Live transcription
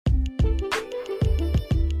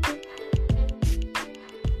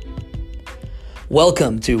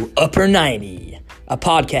Welcome to Upper 90, a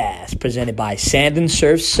podcast presented by Sand and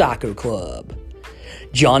Surf Soccer Club.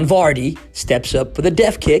 John Vardy steps up for the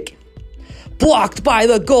def kick. Blocked by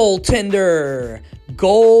the goaltender.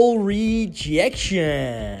 Goal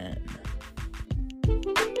rejection.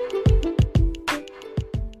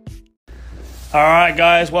 All right,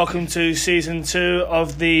 guys, welcome to Season 2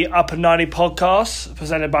 of the Upper 90 podcast,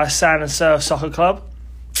 presented by Sand and Surf Soccer Club.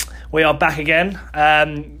 We are back again.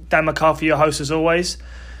 Dan McCarthy, your host as always,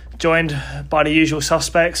 joined by the usual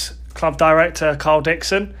suspects, Club Director Carl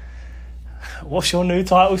Dixon. What's your new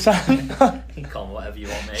title, Sam? You can call me whatever you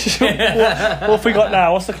want, mate. what have we got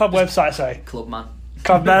now? What's the club website say? Clubman.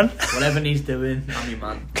 Clubman? Whatever he's doing, I'm your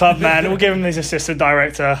man. Clubman. We'll give him his assistant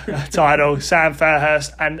director title, Sam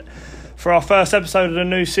Fairhurst. And for our first episode of the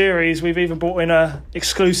new series, we've even brought in an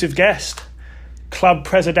exclusive guest, Club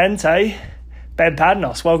Presidente, Ben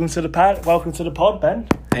Padnos. Welcome to the pod, Ben.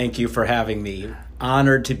 Thank you for having me.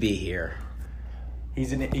 Honored to be here.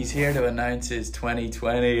 He's here to announce his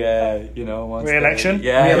 2020, re-election.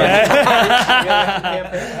 Yeah.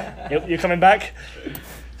 You're coming back.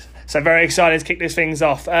 So very excited to kick these things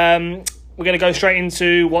off. We're going to go straight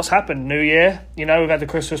into what's happened. New year. We've had the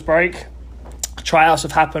Christmas break. Tryouts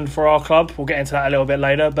have happened for our club. We'll get into that a little bit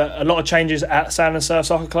later. But a lot of changes at Sand and Surf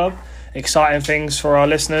Soccer Club. Exciting things for our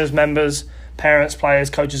listeners, members, parents, players,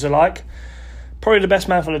 coaches alike. Probably the best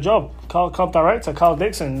man for the job, Club Director Carl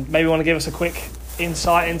Dixon. Maybe want to give us a quick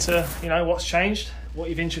insight into what's changed, what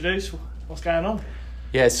you've introduced, what's going on.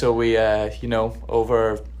 Yeah, so we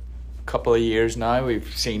over a couple of years now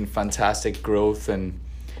we've seen fantastic growth and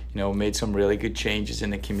made some really good changes in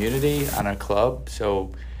the community and our club.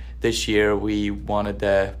 So this year we wanted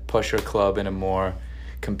to push our club in a more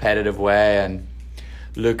competitive way and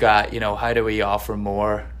look at how do we offer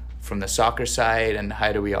more from the soccer side and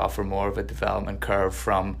how do we offer more of a development curve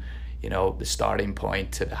from the starting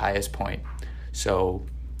point to the highest point. So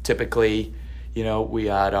typically we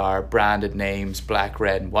had our branded names black,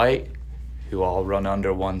 red and white, who all run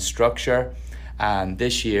under one structure, and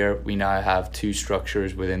this year we now have two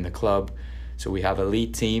structures within the club. So we have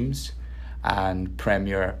elite teams and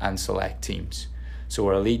Premier and select teams. So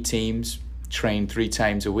our elite teams train 3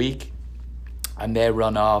 times a week and they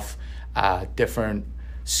run off a different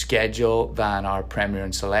schedule than our Premier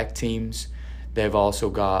and select teams. They've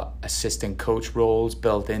also got assistant coach roles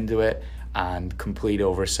built into it and complete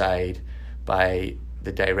oversight by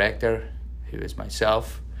the director, who is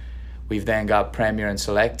myself. We've then got Premier and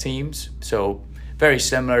select teams, so very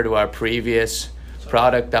similar to our previous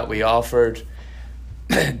product that we offered.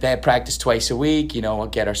 They practice twice a week,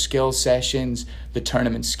 get our skills sessions. The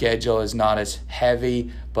tournament schedule is not as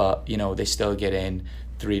heavy, but they still get in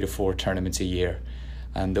 3 to 4 tournaments a year.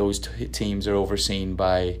 And those teams are overseen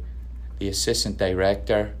by the assistant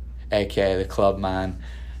director, aka the club man,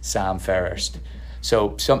 Sam Fairhurst.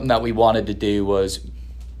 So something that we wanted to do was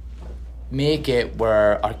make it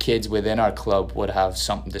where our kids within our club would have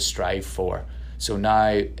something to strive for. So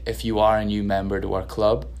now if you are a new member to our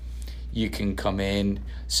club, you can come in,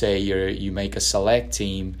 say you make a select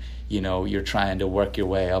team, you're trying to work your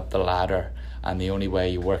way up the ladder, and the only way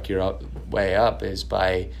you work your way up is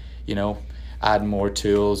by adding more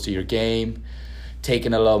tools to your game,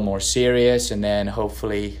 taking it a little more serious, and then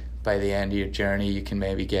hopefully by the end of your journey you can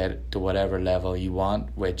maybe get to whatever level you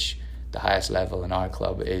want, which the highest level in our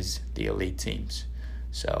club is the elite teams.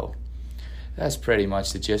 So that's pretty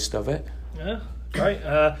much the gist of it. Yeah, great.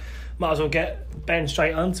 Might as well get Ben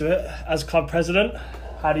straight onto it. As club president,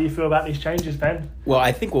 how do you feel about these changes, Ben? Well,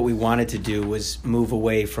 I think what we wanted to do was move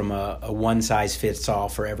away from a one-size-fits-all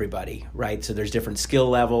for everybody, right? So there's different skill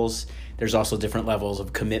levels. There's also different levels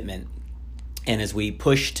of commitment. And as we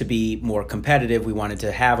push to be more competitive, we wanted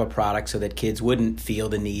to have a product so that kids wouldn't feel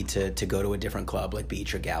the need to go to a different club like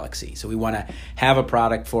Beach or Galaxy. So we want to have a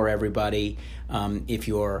product for everybody. If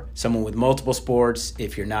you're someone with multiple sports,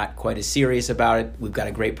 if you're not quite as serious about it, we've got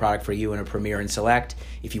a great product for you in a Premier and Select.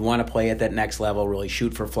 If you want to play at that next level, really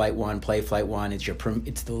shoot for Flight 1, play Flight 1.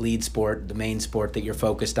 It's the lead sport, the main sport that you're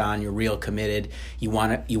focused on. You're real committed. You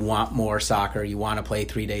want more soccer. You want to play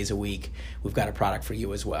 3 days a week. We've got a product for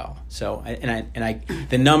you as well. So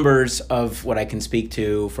the numbers of what I can speak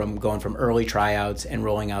to from going from early tryouts and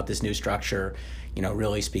rolling out this new structure,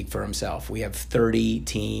 really speak for himself. We have 30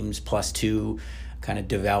 teams plus 2 kind of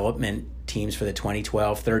development teams for the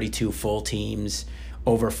 2012, 32 full teams,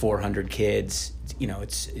 over 400 kids.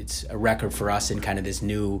 It's a record for us in kind of this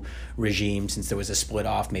new regime since there was a split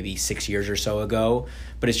off maybe 6 years or so ago.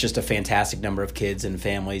 But it's just a fantastic number of kids and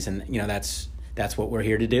families, and that's what we're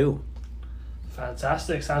here to do.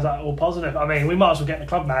 Fantastic. Sounds like all positive. I mean, we might as well get the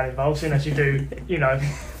club man involved, seeing as you do,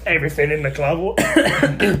 everything in the club.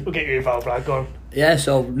 We'll get you involved, right? Go on. Yeah,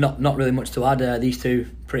 so not really much to add. These two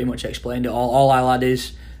pretty much explained it all I'll add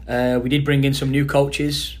is we did bring in some new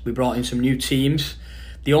coaches. We brought in some new teams.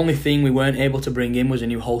 The only thing we weren't able to bring in was a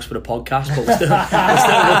new host for the podcast, but we're still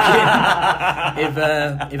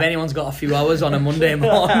looking. If anyone's got a few hours on a Monday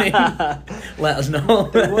morning, let us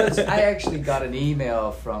know. I actually got an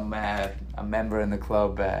email from a member in the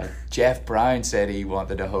club. Jeff Brown said he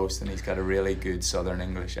wanted to host, and he's got a really good Southern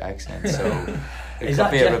English accent. So is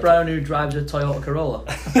that Jeff Brown who drives a Toyota Corolla?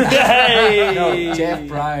 Hey! No, Jeff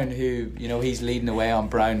Brown, who he's leading the way on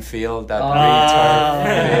Brown Field, that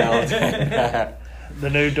field. The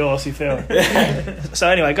new Dorsey Field. So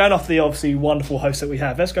anyway, going off the obviously wonderful host that we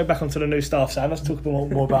have, let's go back onto the new staff, Sam. Let's talk a bit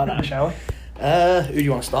more about that, shall we? Who do you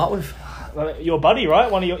want to start with? Your buddy, right?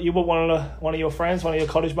 One of your friends, one of your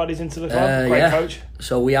college buddies into the club. Great coach.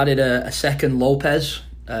 So we added a second Lopez,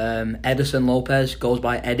 Edison Lopez, goes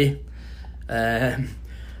by Eddie,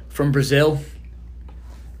 from Brazil.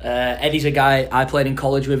 Eddie's a guy I played in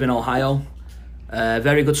college with in Ohio.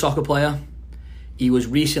 Very good soccer player. He was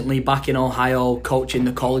recently back in Ohio coaching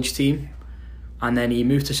the college team, and then he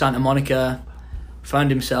moved to Santa Monica,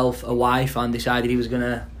 found himself a wife, and decided he was going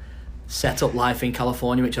to set up life in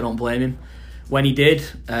California, which I don't blame him. When he did,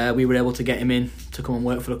 we were able to get him in to come and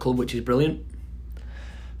work for the club, which is brilliant.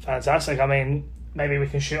 Fantastic. I mean, maybe we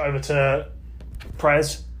can shoot over to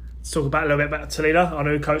Prez to talk about a little bit about Toledo. I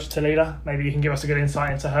know who coached Toledo. Maybe you can give us a good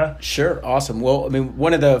insight into her. Sure, awesome. Well, I mean,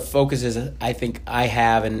 one of the focuses I think I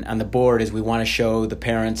have and on the board is we want to show the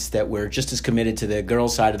parents that we're just as committed to the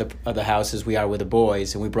girls' side of the house as we are with the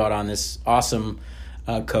boys. And we brought on this awesome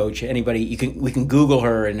coach. Anybody, we can Google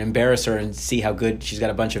her and embarrass her and see how good she's got.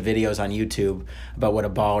 A bunch of videos on YouTube about what a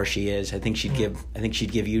baller she is. I think she'd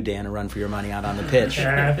give you, Dan, a run for your money out on the pitch.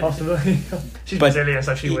 Yeah, possibly. She's Brazilian,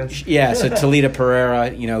 so she wins. Yeah, so Toledo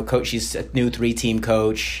Pereira, coach. She's a new 3-team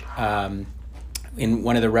coach. In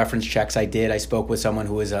one of the reference checks I did, I spoke with someone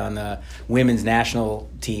who was on the women's national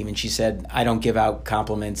team, and she said, "I don't give out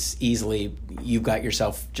compliments easily. You've got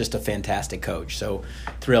yourself just a fantastic coach." So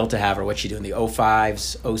thrilled to have her. What's she doing? The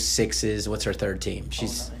 05s, 06s. What's her third team?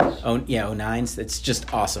 She's 09s. It's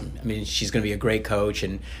just awesome. I mean, she's going to be a great coach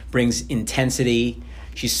and brings intensity.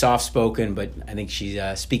 She's soft-spoken, but I think she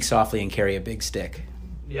speaks softly and carry a big stick.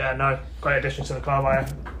 Yeah, no, great addition to the club.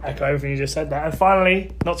 I echo everything you just said there. And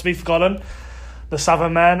finally, not to be forgotten, the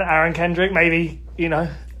Southern man, Aaron Kendrick. Maybe,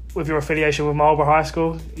 with your affiliation with Marlborough High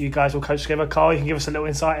School, you guys will coach together. Carl, you can give us a little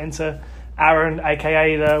insight into Aaron,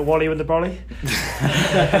 a.k.a. the Wally with the Brolly.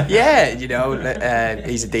 Yeah,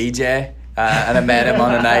 he's a DJ, and I met him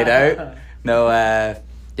on a night out.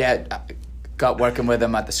 Got working with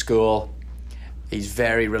him at the school. He's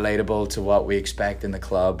very relatable to what we expect in the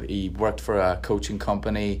club. He worked for a coaching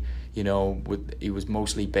company, he was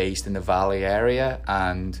mostly based in the Valley area,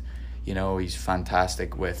 and he's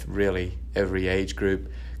fantastic with really every age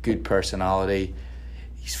group, good personality.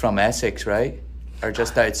 He's from Essex, right? Or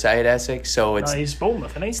just outside Essex, so he's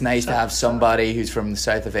Bournemouth, isn't he? It's nice to have somebody who's from the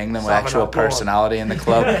south of England with actual personality in the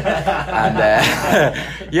club. And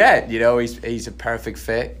he's a perfect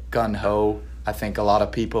fit, gung-ho. I think a lot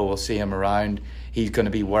of people will see him around. He's going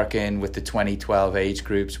to be working with the 2012 age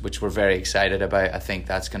groups, which we're very excited about. I think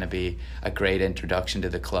that's going to be a great introduction to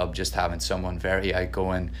the club, just having someone very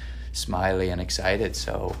outgoing, smiley and excited.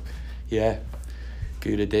 So, yeah,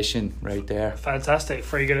 good addition right there. Fantastic.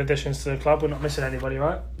 3 good additions to the club. We're not missing anybody,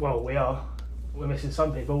 right? Well, we are. We're missing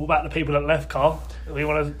some people. What about the people that left, Carl? Do we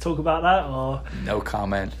want to talk about that? Or no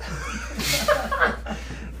comment.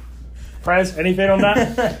 Prez, anything on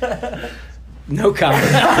that? No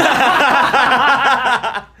comment.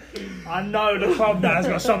 I know the club now has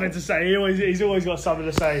got something to say. He's always got something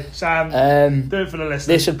to say. Sam, do it for the listeners.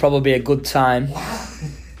 This would probably be a good time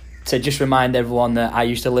to just remind everyone that I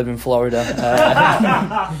used to live in Florida.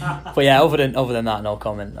 But yeah, other than that, no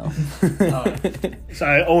comment. No.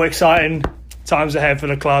 So all exciting times ahead for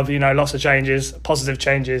the club. Lots of changes, positive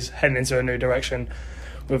changes, heading into a new direction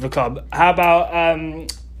with the club. How about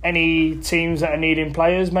any teams that are needing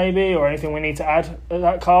players, maybe, or anything we need to add at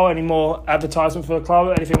that, Carl? Any more advertisement for the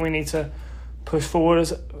club? Anything we need to push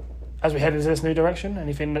forward as we head into this new direction?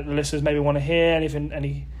 Anything that the listeners maybe want to hear?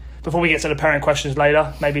 Before we get to the parent questions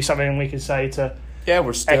later, maybe something we could say to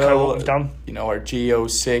we're still, echo what we've done. Our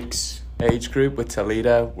GO6 age group with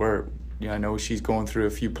Toledo, I know she's going through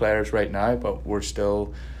a few players right now, but we're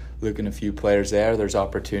still looking at a few players there. There's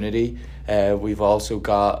opportunity. We've also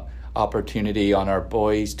got opportunity on our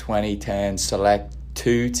boys 2010 Select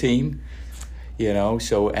 2 team,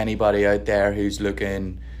 so anybody out there who's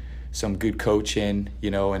looking some good coaching,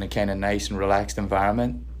 in a kind of nice and relaxed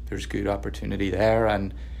environment, there's good opportunity there,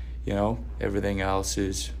 and everything else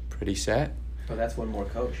is pretty set. Well, that's one more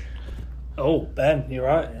coach. Oh, Ben, you're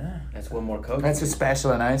right. Yeah, that's one more coach. That's a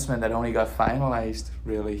special announcement that only got finalised,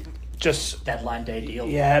 really. Just Deadline day deal.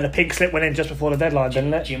 the pink slip went in just before the deadline,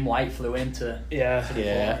 didn't it? Jim White flew into. Yeah,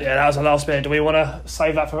 Yeah. that was the last bit. Do we want to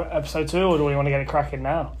save that for episode 2, or do we want to get it cracking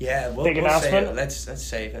now? Yeah, Big announcement. Let's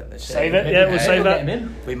save it. Let's Save it. Yeah, we'll save that.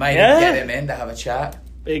 We might Yeah. get him in to have a chat,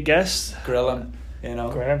 Big guest, grill him.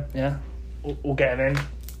 Graham. Yeah, we'll get him in.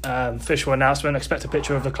 Official announcement. Expect a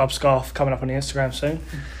picture of the club scarf coming up on the Instagram soon.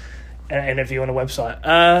 An interview on the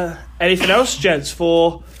website. Anything else, gents,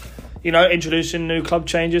 for introducing new club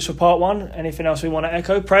changes for part 1? Anything else we want to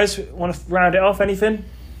echo? Prez, want to round it off? Anything?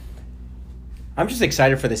 I'm just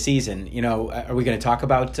excited for the season. Are we going to talk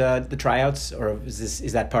about the tryouts, or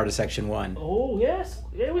is that part of section 1? Oh yes,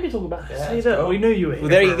 we can talk about that. Say let's that. go. We knew you were here. Well,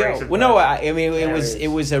 there for you a go. reason, Well, no, Prez. it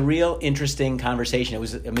was a real interesting conversation. It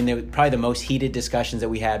was, they were probably the most heated discussions that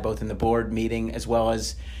we had, both in the board meeting as well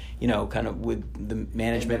as, kind of with the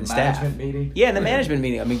management and staff. Management meeting. Yeah, in the management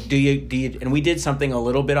meeting. I mean, do you? And we did something a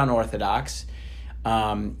little bit unorthodox,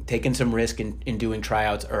 taking some risk in doing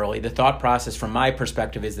tryouts early. The thought process, from my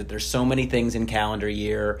perspective, is that there's so many things in calendar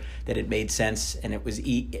year that it made sense, and it was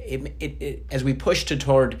as we pushed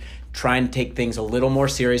toward trying to take things a little more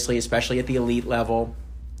seriously, especially at the elite level.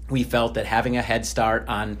 We felt that having a head start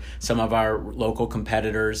on some of our local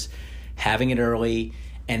competitors, having it early,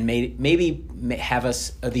 and maybe have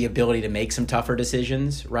us the ability to make some tougher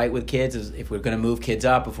decisions, right, with kids. If we're going to move kids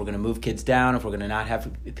up, if we're going to move kids down, if we're going to not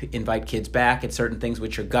invite kids back at certain things,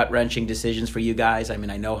 which are gut-wrenching decisions for you guys. I mean,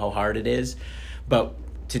 I know how hard it is, but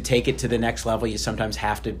to take it to the next level, you sometimes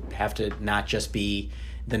have to not just be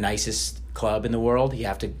the nicest club in the world. You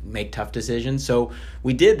have to make tough decisions. So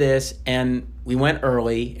we did this, and we went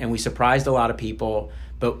early, and we surprised a lot of people,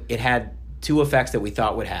 but it had 2 effects that we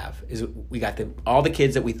thought would have. Is we got all the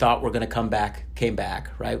kids that we thought were going to come back came back,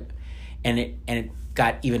 right? And it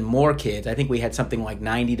got even more kids. I think we had something like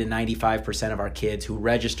 90 to 95% of our kids who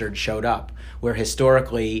registered showed up, where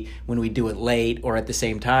historically when we do it late or at the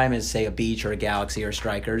same time as, say, a Beach or a Galaxy or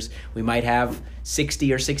Strikers, we might have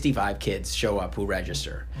 60 or 65 kids show up who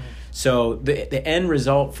register. So the end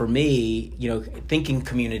result for me, thinking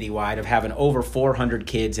community-wide, of having over 400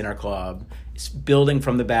 kids in our club, building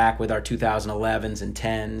from the back with our 2011s and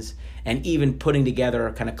 10s, and even putting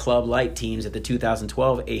together kind of club-light teams at the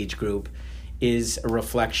 2012 age group, is a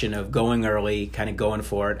reflection of going early, kind of going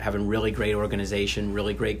for it, having really great organization,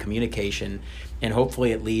 really great communication, and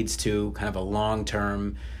hopefully it leads to kind of a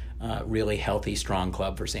long-term, really healthy, strong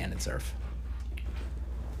club for Sand and Surf.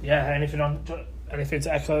 Yeah, anything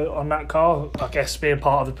to echo on that, Carl? I guess being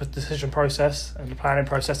part of the decision process and the planning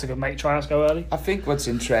process to make tryouts go early. I think what's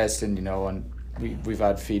interesting, and we've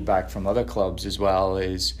had feedback from other clubs as well,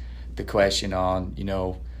 is the question on,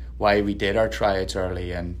 why we did our tryouts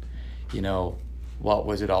early, and, what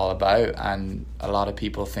was it all about? And a lot of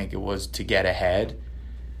people think it was to get ahead,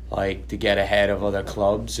 to get ahead of other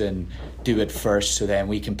clubs and do it first so then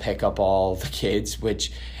we can pick up all the kids,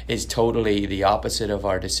 which is totally the opposite of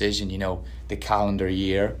our decision. The calendar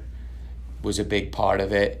year was a big part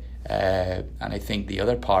of it, and I think the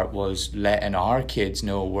other part was letting our kids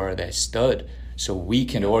know where they stood so we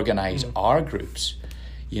can organise our groups,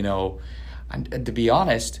 and to be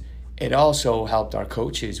honest, it also helped our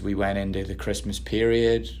coaches. We went into the Christmas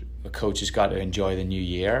period, the coaches got to enjoy the new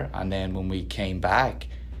year, and then when we came back,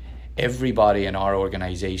 everybody in our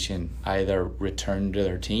organisation either returned to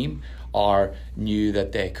their team or knew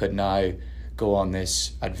that they could now go on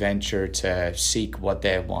this adventure to seek what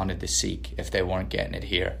they wanted to seek if they weren't getting it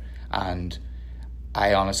here. And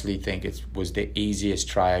I honestly think it was the easiest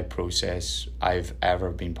tryout process I've ever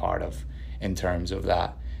been part of in terms of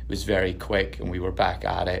that. It was very quick and we were back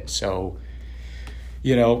at it. So,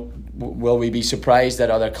 will we be surprised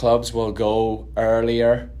that other clubs will go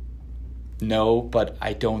earlier? No, but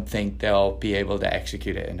I don't think they'll be able to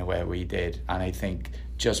execute it in the way we did. And I think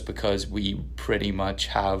just because we pretty much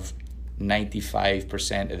have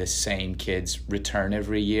 95% of the same kids return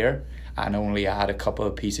every year and only add a couple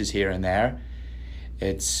of pieces here and there,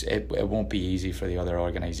 it won't be easy for the other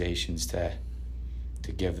organizations to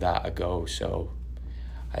give that a go. So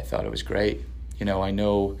I thought it was great. I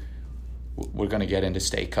know we're going to get into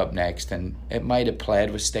State Cup next, and it might have played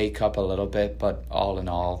with State Cup a little bit, but all in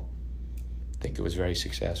all, I think it was very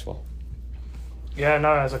successful. Yeah,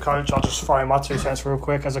 no, as a coach, I'll just throw in my 2 cents real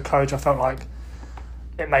quick. As a coach, I felt like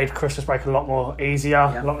it made Christmas break a lot more easier,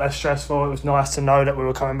 a lot less stressful. It was nice to know that we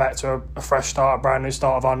were coming back to a fresh start, a brand new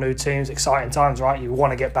start of our new teams. Exciting times, right? You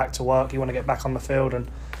want to get back to work, you want to get back on the field, and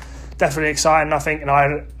definitely exciting. I think, and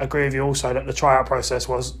I agree with you also, that the tryout process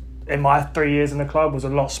was, in my 3 years in the club, was a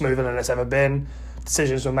lot smoother than it's ever been.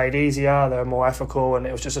 Decisions were made easier, they were more ethical, and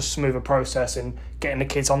it was just a smoother process in getting the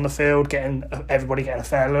kids on the field, getting everybody getting a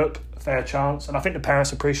fair look, a fair chance. And I think the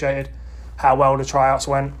parents appreciated how well the tryouts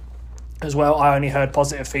went as well. I only heard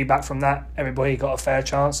positive feedback from that. Everybody got a fair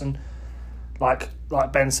chance, and like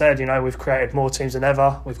Ben said, you know, we've created more teams than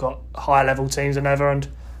ever. We've got higher level teams than ever, and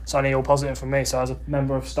it's only all positive from me. So as a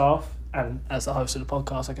member of staff and as the host of the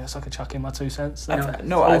podcast, I guess I could chuck in my 2 cents.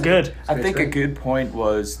 Good. I think a good point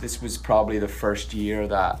was this was probably the first year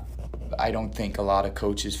that I don't think a lot of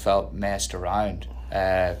coaches felt messed around.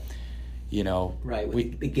 You know, right,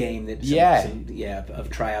 with the game that of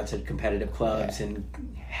tryouts at competitive clubs and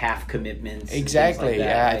half commitments. Exactly. And things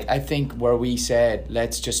like that, right? I think where we said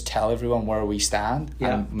let's just tell everyone where we stand,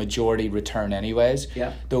 and majority return anyways.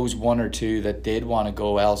 Yeah. Those 1 or 2 that did want to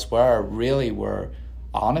go elsewhere really were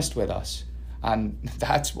honest with us, and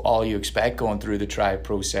that's all you expect going through the tryout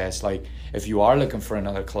process. Like, if you are looking for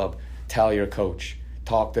another club, tell your coach,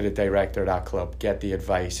 talk to the director of that club, get the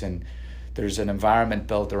advice. And there's an environment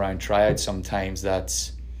built around tryouts sometimes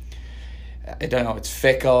that's, I don't know, it's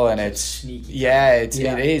fickle and it's sneaky. It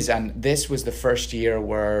is. And this was the first year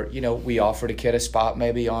where, you know, we offered a kid a spot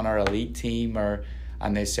maybe on our elite team,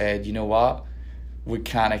 and they said, you know what, we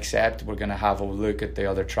can't accept, we're going to have a look at the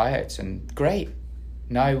other tryouts. And great,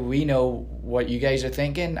 now we know what you guys are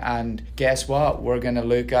thinking, and guess what, we're going to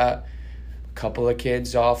look at a couple of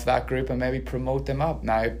kids off that group and maybe promote them up.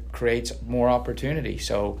 Now it creates more opportunity.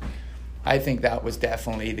 So I think that was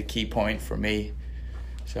definitely the key point for me.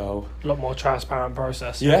 So a lot more transparent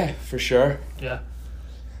process. Yeah, for sure. Yeah.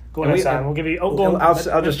 Go on, Sam. We'll give you. Oh, go on.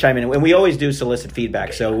 I'll just chime in, and we always do solicit feedback.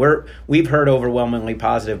 Okay. So we've heard overwhelmingly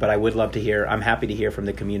positive, but I would love to hear. I'm happy to hear from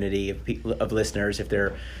the community of listeners if there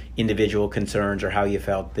are individual concerns or how you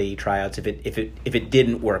felt the tryouts. If it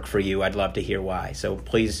didn't work for you, I'd love to hear why. So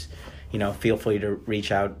please, you know, feel free to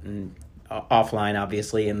reach out and offline,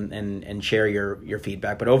 obviously, and share your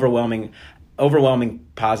feedback. But overwhelming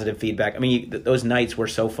positive feedback. I mean, those nights were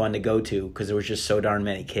so fun to go to because there was just so darn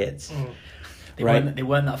many kids. They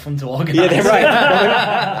weren't that fun to organise. Yeah, they're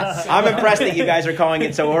right. I'm impressed that you guys are calling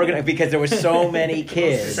it so organized because there were so many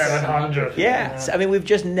kids. 700. Yeah. I mean, we've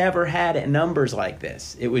just never had numbers like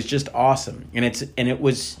this. It was just awesome, and it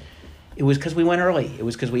was because we went early. It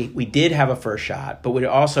was because we did have a first shot, but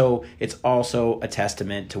it's also a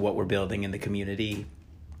testament to what we're building in the community,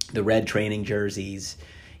 the red training jerseys,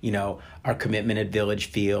 you know, our commitment at Village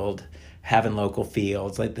Field, having local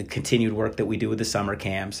fields, like the continued work that we do with the summer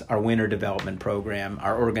camps, our winter development program,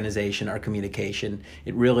 our organization, our communication.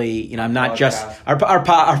 It really, you know, I'm not just our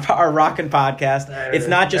rockin' podcast. It's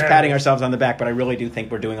not just patting ourselves on the back, but I really do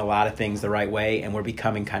think we're doing a lot of things the right way, and we're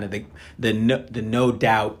becoming kind of the no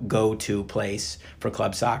doubt go-to place for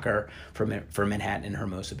club soccer for Manhattan and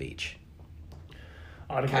Hermosa Beach.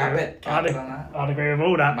 I'd agree with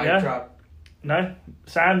all that. Mic drop. No?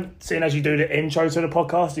 Sam, seeing as you do the intro to the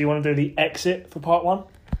podcast, do you want to do the exit for part 1?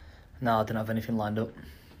 No, I don't have anything lined up.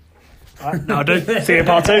 All right, no, I do. See you in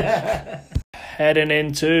part 2. Heading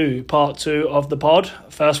into part 2 of the pod.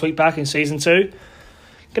 First week back in season 2.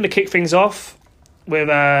 Going to kick things off with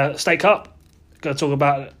State Cup. Going to talk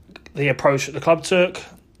about the approach that the club took,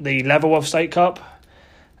 the level of State Cup,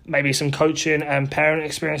 maybe some coaching and parent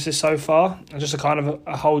experiences so far, and just a kind of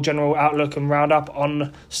a whole general outlook and roundup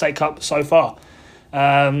on State Cup so far.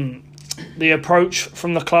 The approach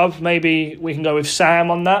from the club, maybe we can go with Sam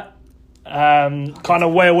on that. Kind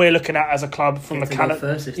of where we're looking at as a club from the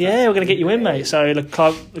calendar. Yeah, we're going to get you in, mate. So the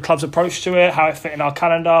club's approach to it, how it fit in our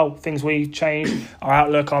calendar, things we changed, our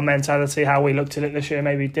outlook, our mentality, how we looked at it this year,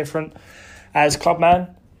 maybe different as club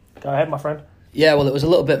man. Go ahead, my friend. Yeah, well, it was a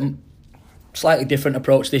little bit slightly different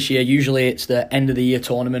approach this year. Usually it's the end of the year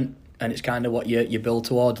tournament and it's kind of what you build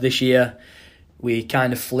towards. This year we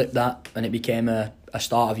kind of flipped that and it became a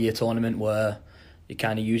start of year tournament where you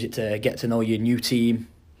kind of use it to get to know your new team,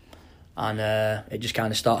 and it just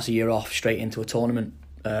kind of starts the year off straight into a tournament.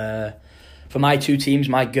 For my 2 teams,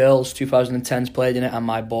 my girls 2010s played in it and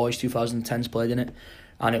my boys 2010s played in it,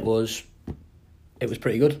 and it was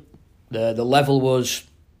pretty good. The level was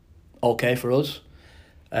okay for us.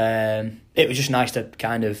 It was just nice to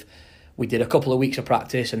we did a couple of weeks of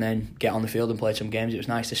practice and then get on the field and play some games. It was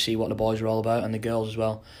nice to see what the boys were all about, and the girls as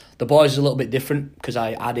well. The boys is a little bit different because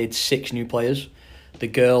I added 6 new players. The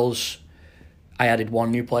girls, I added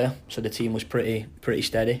 1 new player, so the team was pretty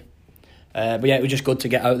steady. But yeah, it was just good to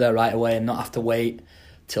get out there right away and not have to wait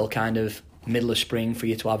till kind of middle of spring for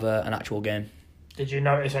you to have an actual game. Did you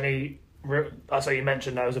notice any So you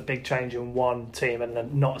mentioned there was a big change in one team and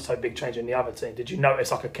then not so big change in the other team. Did you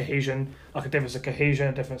notice like a cohesion, like a difference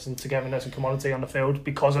a difference in togetherness and commodity on the field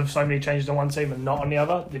because of so many changes on one team and not on the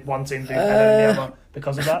other? Did one team do better than the other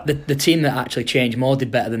because of that? The team that actually changed more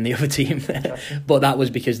did better than the other team, but that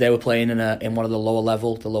was because they were playing in one of the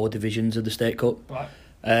lower divisions of the State Cup.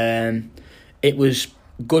 Right. It was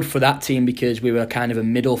good for that team because we were kind of a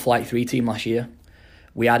middle flight 3 team last year.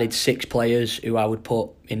 We added 6 players who I would put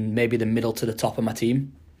in maybe the middle to the top of my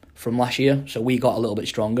team from last year. So we got a little bit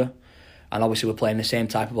stronger. And obviously we're playing the same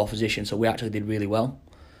type of opposition, so we actually did really well.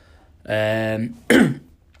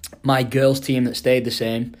 My girls' team that stayed the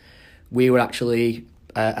same, we were actually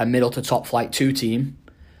a middle to top flight 2 team.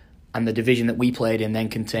 And the division that we played in then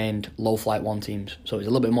contained low flight 1 teams. So it was a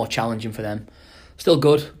little bit more challenging for them. Still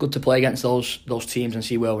good to play against those teams and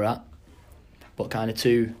see where we're at. But kind of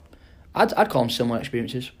 2... I'd call them similar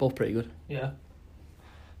experiences, both pretty good. Yeah,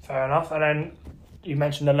 fair enough. And then you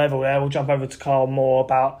mentioned the level there. We'll jump over to Carl more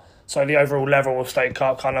about the overall level of State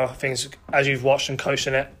Cup kind of things as you've watched and coached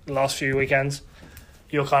in it the last few weekends.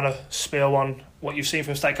 Your kind of spiel on what you've seen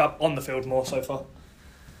from State Cup on the field more so far.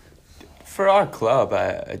 For our club,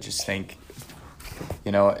 I just think,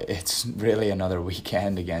 it's really another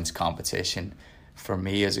weekend against competition. For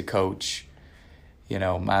me as a coach,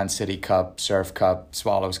 Man City Cup, Surf Cup,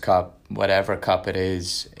 Swallows Cup, whatever cup it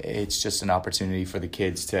is, it's just an opportunity for the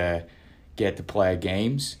kids to get to play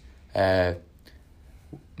games.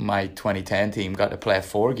 My 2010 team got to play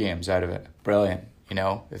 4 games out of it. Brilliant.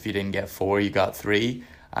 If you didn't get 4, you got 3,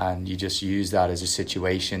 and you just use that as a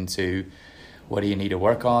situation to, what do you need to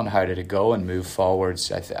work on? How did it go? And move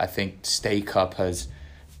forwards. I think State Cup has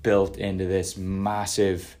built into this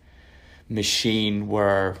massive machine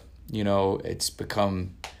where it's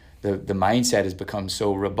become the mindset has become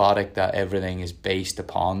so robotic that everything is based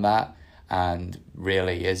upon that. And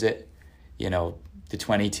really, is it? The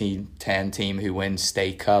 2010 team who wins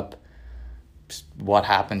State Cup, what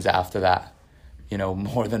happens after that?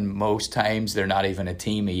 More than most times, they're not even a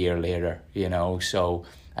team a year later, So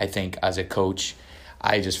I think as a coach,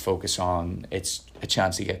 I just focus on it's a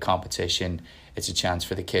chance to get competition. It's a chance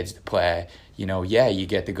for the kids to play. You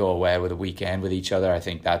get to go away with a weekend with each other. I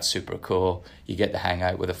think that's super cool. You get to hang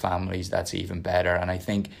out with the families. That's even better. And I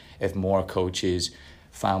think if more coaches,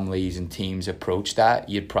 families and teams approach that,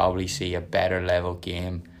 you'd probably see a better level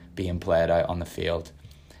game being played out on the field.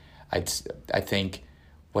 I think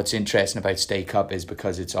what's interesting about State Cup is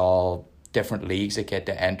because it's all different leagues that get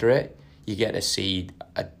to enter it, you get to see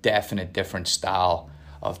a definite different style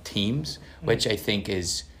of teams, which I think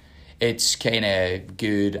it's kind of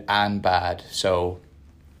good and bad. So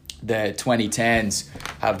the 2010s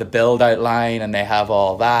have the build out line and they have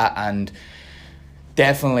all that, and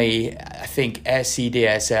definitely I think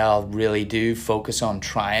SCDSL really do focus on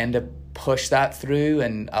trying to push that through,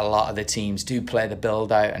 and a lot of the teams do play the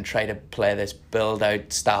build out and try to play this build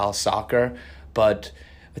out style soccer, but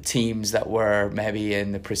the teams that were maybe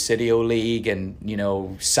in the Presidio League and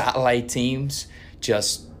satellite teams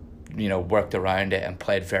just worked around it and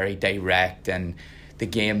played very direct, and the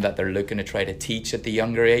game that they're looking to try to teach at the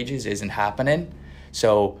younger ages isn't happening.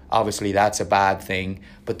 So obviously that's a bad thing,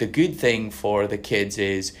 but the good thing for the kids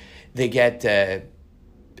is they get to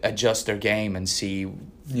adjust their game and see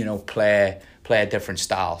play a different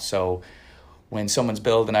style. So when someone's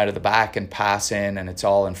building out of the back and passing and it's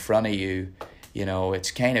all in front of you,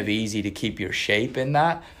 it's kind of easy to keep your shape in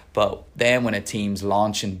that. But then when a team's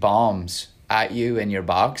launching bombs at you in your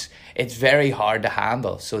box, it's very hard to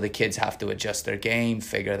handle. So the kids have to adjust their game,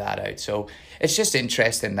 figure that out. So it's just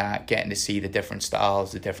interesting that getting to see the different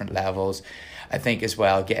styles, the different levels. I think as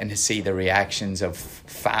well, getting to see the reactions of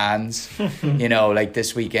fans. Like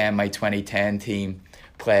this weekend, my 2010 team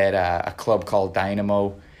played a club called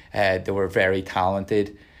Dynamo. They were very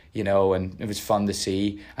talented, and it was fun to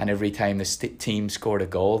see. And every time the team scored a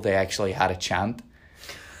goal, they actually had a chant.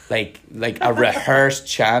 Like a rehearsed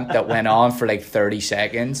chant that went on for 30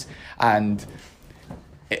 seconds, and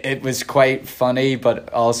it was quite funny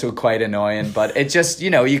but also quite annoying. But it just,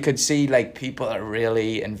 you could see people are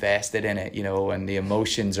really invested in it, and the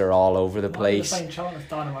emotions are all over the place. The same chant as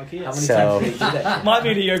Dynamo Kiev. How many times did they do that? Might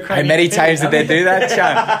be the Ukrainian. How many times did they do that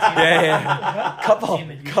chant? Yeah.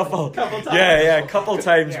 Couple times. Yeah, couple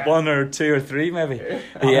times, Yeah. 1 or 2 or 3 maybe.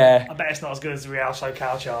 Yeah. I bet it's not as good as the Real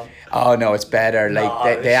SoCal chant. Oh no, it's better.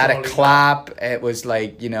 They had a surely clap. It was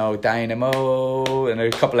Dynamo, and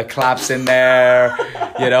a couple of claps in there,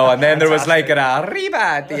 and then there was an arriba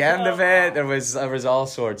at the end of it. There was all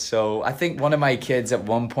sorts. So I think one of my kids at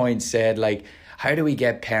one point said how do we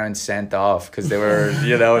get parents sent off? Because they were,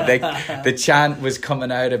 the chant was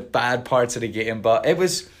coming out of bad parts of the game. But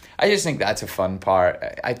I just think that's a fun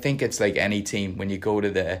part. I think it's like any team, when you go to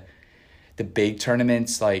the big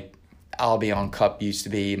tournaments, like Albion Cup used to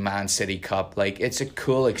be, Man City Cup, like it's a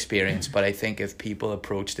cool experience. But I think if people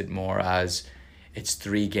approached it more as it's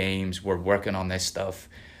 3 games, we're working on this stuff,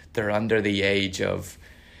 they're under the age of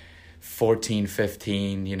 14,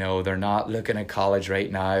 15, you know, they're not looking at college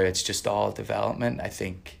right now, it's just all development, I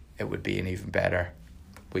think it would be an even better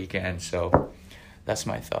weekend. So that's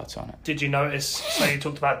my thoughts on it. Did you notice, so you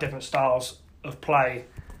talked about different styles of play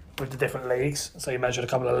with the different leagues, so you mentioned a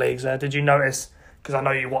couple of leagues there. Did you notice, because I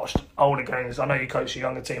know you watched older games, I know you coached a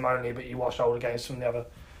younger team only, but you watched older games from the other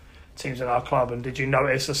teams in our club, and did you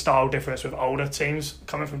notice a style difference with older teams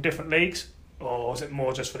coming from different leagues? Or was it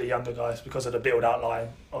more just for the younger guys because of the build-out line?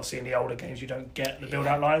 Obviously, in the older games, you don't get the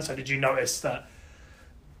build-out line. So did you notice that,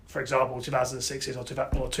 for example, 2006s or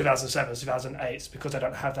 2007s, 2008s, because they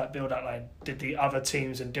don't have that build-out line, did the other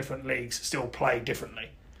teams in different leagues still play differently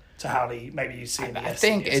to how maybe you see in the I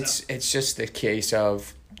think it's just the case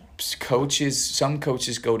of coaches. Some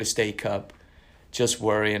coaches go to State Cup just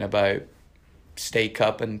worrying about State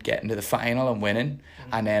Cup and getting to the final and winning.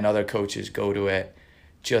 And then other coaches go to it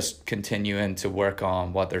just continuing to work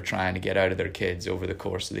on what they're trying to get out of their kids over the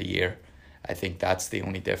course of the year. I think that's the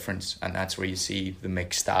only difference, and that's where you see the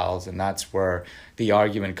mixed styles, and that's where the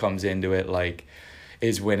argument comes into it, like,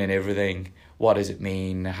 is winning everything? What does it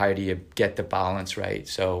mean? How do you get the balance right?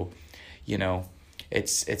 So, you know,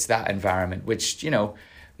 it's that environment which, you know,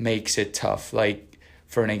 makes it tough. Like,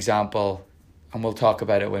 for an example, and we'll talk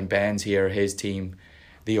about it when Ben's here, his team,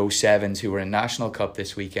 the 07s who were in National Cup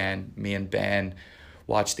this weekend, me and Ben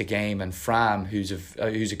watched the game, and Fram, who's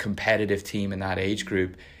a competitive team in that age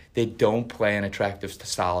group, they don't play an attractive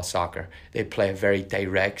style of soccer. They play a very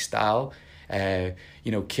direct style.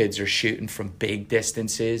 You know, kids are shooting from big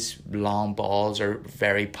distances. Long balls are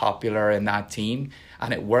very popular in that team,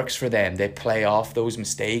 and it works for them. They play off those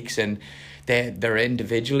mistakes, and they're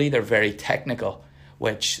individually, they're very technical.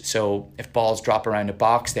 So if balls drop around the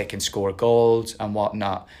box, they can score goals and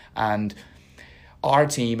whatnot. And our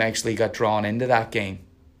team actually got drawn into that game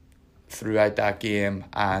throughout that game,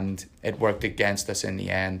 and it worked against us in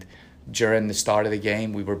the end. During the start of the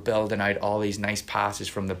game, we were building out all these nice passes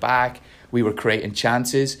from the back. We were creating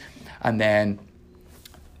chances, and then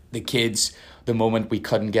the kids, the moment we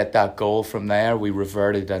couldn't get that goal from there, we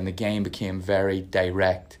reverted and the game became very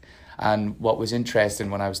direct. And what was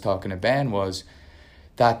interesting when I was talking to Ben was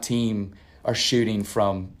that team are shooting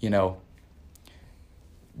from, you know,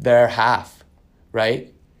 their half,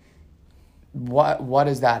 right? What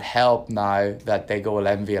does that help now that they go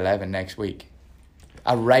 11v11 next week?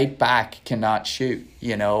 A right back cannot shoot,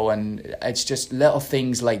 you know, and it's just little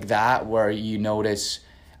things like that where you notice,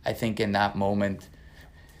 I think in that moment,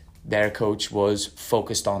 their coach was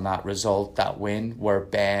focused on that result, that win, where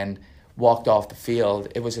Ben walked off the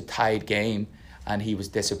field. It was a tied game, and he was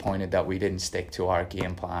disappointed that we didn't stick to our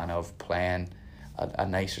game plan of playing a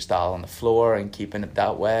nicer style on the floor and keeping it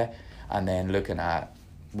that way, and then looking at,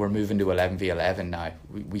 we're moving to 11v11 now.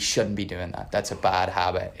 We shouldn't be doing that. That's a bad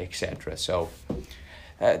habit, etc. So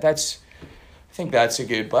I think that's a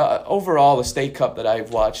good. But overall, the State Cup that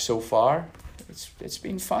I've watched so far, it's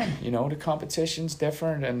been fun. You know, the competition's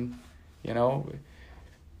different, and you know,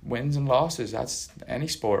 wins and losses. That's any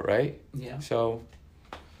sport, right? Yeah. So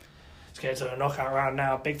let's get to the knockout round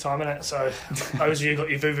now. Big time, isn't it? So those of you got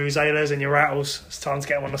your vuvuzelas and your rattles, it's time to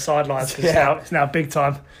get them on the sidelines. It's now big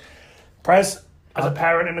time. Prez, as a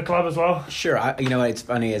parent in the club as well? Sure. You know, it's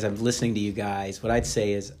funny, as I'm listening to you guys, what I'd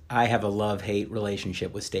say is I have a love-hate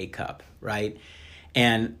relationship with State Cup, right?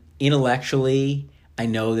 And intellectually, I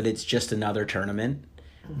know that it's just another tournament,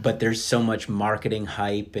 but there's so much marketing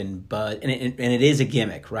hype and buzz, and it is a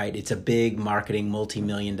gimmick, right? It's a big marketing,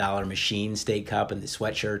 multi-million-dollar machine, State Cup, and the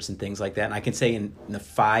sweatshirts and things like that. And I can say in the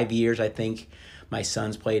 5 years, I think, my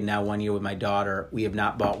son's played now 1 year with my daughter, we have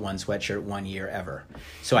not bought one sweatshirt 1 year ever.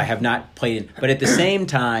 So I have not played. But at the same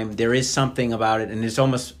time, there is something about it, and it's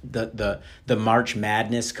almost the March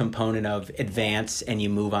Madness component of advance and you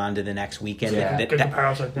move on to the next weekend. Yeah, good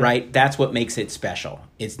comparison. Yeah. Right? That's what makes it special.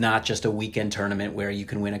 It's not just a weekend tournament where you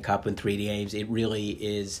can win a cup in 3 games. It really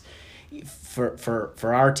is, for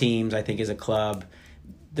our teams, I think as a club,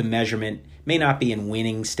 the measurement may not be in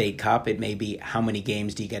winning state cup. It may be how many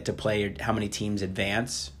games do you get to play or how many teams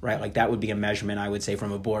advance, right? Like that would be a measurement, I would say,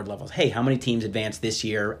 from a board level. Hey, how many teams advanced this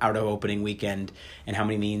year out of opening weekend, and how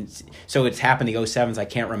many means? So it's happened. The 07s, I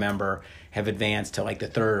can't remember, have advanced to like the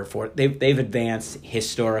third or fourth. They've advanced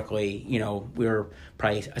historically. You know, we were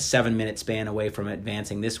probably a 7-minute span away from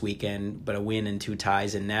advancing this weekend, but a win and 2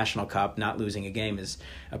 ties in National Cup, not losing a game is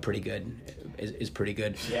pretty good.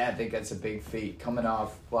 Yeah, I think that's a big feat. Coming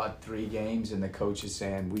off 3 games, and the coach is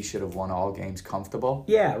saying we should have won all games comfortable.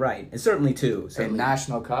 Yeah, right. And certainly 2. In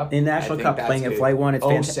National Cup. In National Cup, playing at Flight 1, it's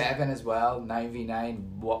fantastic. 07 as well,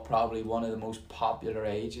 9v9, probably one of the most popular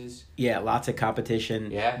ages. Yeah, lots of competition.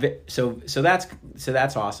 Yeah. So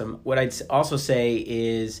that's awesome. What I'd also say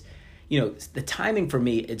is, you know, the timing for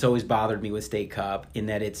me, it's always bothered me with State Cup in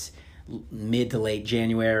that it's mid to late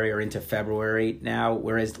January or into February now,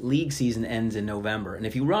 whereas league season ends in November. And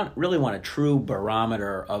if you really want a true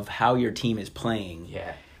barometer of how your team is playing,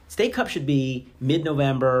 State Cup should be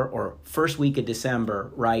mid-November or first week of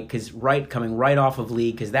December, right? Because coming right off of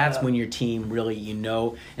league, because that's when your team really, you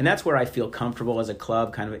know, and that's where I feel comfortable as a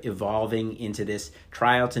club kind of evolving into this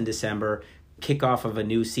tryouts in December, kickoff of a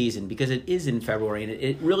new season, because it is in February and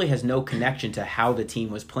it really has no connection to how the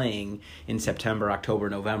team was playing in September,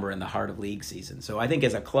 October, November in the heart of league season. So I think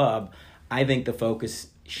as a club, I think the focus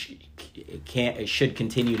should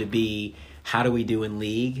continue to be how do we do in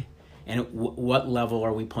league and what level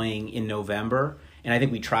are we playing in November. And I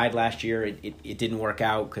think we tried last year. It didn't work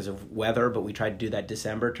out because of weather, but we tried to do that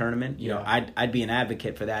December tournament. You know, I'd be an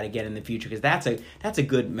advocate for that again in the future, because that's a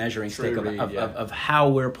good measuring stick of how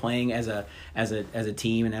we're playing as a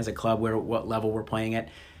team and as a club, what level we're playing at,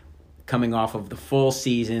 coming off of the full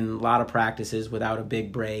season, a lot of practices without a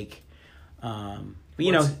big break. But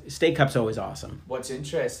you know, State Cup's always awesome. What's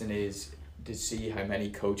interesting is to see how many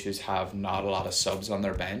coaches have not a lot of subs on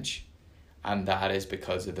their bench. And that is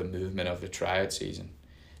because of the movement of the tryout season.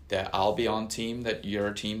 The Albion team that your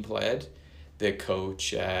team played, the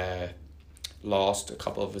coach lost a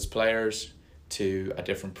couple of his players to a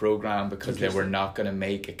different program because they were not going to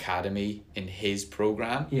make academy in his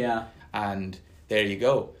program. Yeah. And there you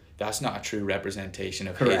go. That's not a true representation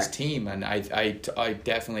of his team. And I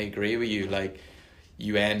definitely agree with you. Like,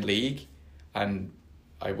 you end league, and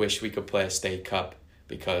I wish we could play a State Cup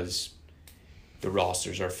because the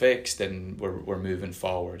rosters are fixed and we're moving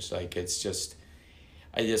forwards. Like, I just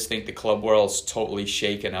think the club world's totally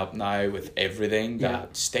shaken up now with everything.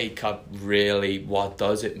 That State Cup, really, what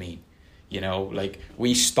does it mean? You know, like,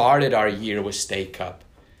 we started our year with State Cup.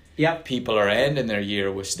 Yep. People are ending their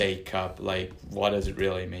year with State Cup. Like, what does it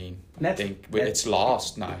really mean? I think it's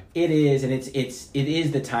lost now. It is, and it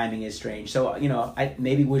is. The timing is strange. So, you know,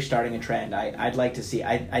 maybe we're starting a trend. I'd like to see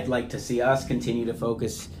us continue to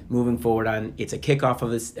focus moving forward on. It's a kickoff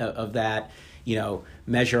of that. You know,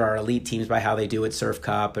 measure our elite teams by how they do at Surf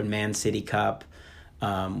Cup and Man City Cup.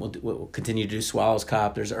 We'll continue to do Swallows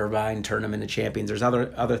Cup. There's Irvine Tournament of Champions. There's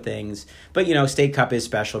other things, but you know, State Cup is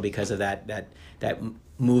special because of that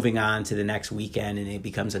moving on to the next weekend, and it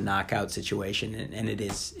becomes a knockout situation, and it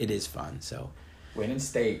is fun. So, winning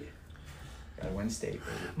state, gotta win state. Baby.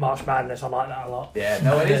 March Madness, I like that a lot. Yeah,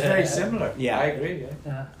 no, it is very similar. Yeah, I agree.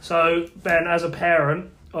 Yeah. So Ben, as a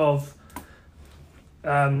parent of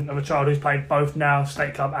a child who's played both now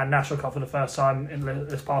State Cup and National Cup for the first time in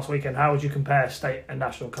this past weekend, how would you compare State and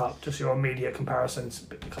National Cup? Just your immediate comparisons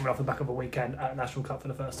coming off the back of a weekend at National Cup for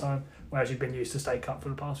the first time, whereas you've been used to State Cup for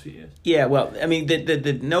the past few years. Yeah, well, I mean,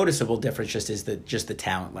 the noticeable difference just is the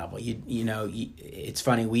talent level. You know, it's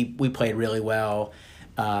funny. We played really well,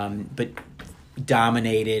 but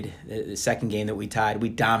dominated the second game that we tied. We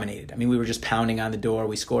dominated. I mean, we were just pounding on the door.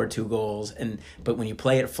 We scored 2 goals, but when you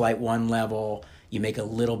play at Flight 1 level, you make a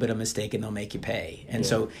little bit of mistake and they'll make you pay. And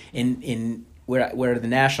so in where the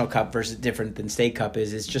National Cup versus different than State Cup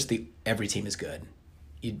is just every team is good.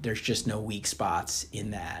 There's just no weak spots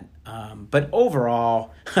in that. But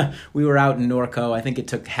overall, we were out in Norco. I think it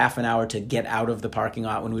took half an hour to get out of the parking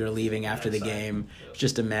lot when we were leaving after the game. It was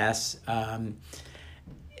just a mess.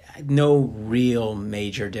 No real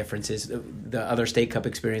major differences. The other State Cup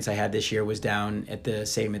experience I had this year was down at the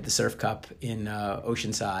Surf Cup in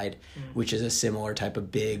Oceanside, which is a similar type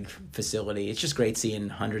of big facility. It's just great seeing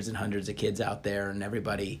hundreds and hundreds of kids out there and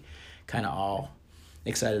everybody kind of all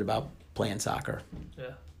excited about playing soccer.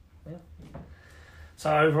 Yeah.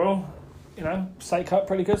 So overall, you know, State Cup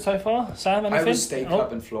pretty good so far. Sam, anything? I was State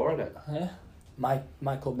Cup in Florida. Yeah.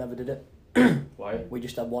 My club never did it. Why? We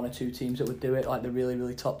just had 1 or 2 teams that would do it, like the really,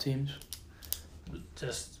 really top teams.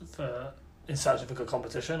 Just in search of a good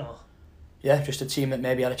competition, or? Yeah, just a team that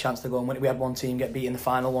maybe had a chance to go and win it. We had one team get beat in the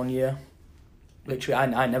final one year.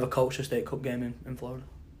 Literally, I never coached a state cup game in Florida.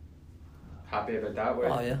 Happy about that, way.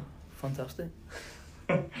 Oh yeah, fantastic.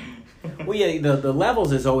 Well, yeah, the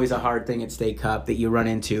levels is always a hard thing at State Cup that you run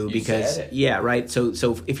into because said it. yeah, right. So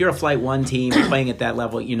if you're a Flight 1 team playing at that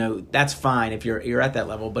level, that's fine if you're at that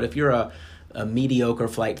level. But if you're a mediocre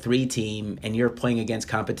Flight 3 team and you're playing against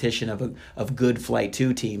competition of good Flight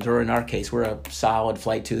 2 teams, or in our case, we're a solid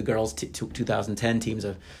Flight 2. The girls 2010 team's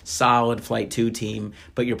a solid Flight 2 team,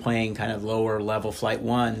 but you're playing kind of lower level Flight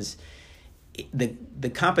 1s. The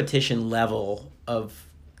competition level of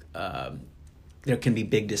there can be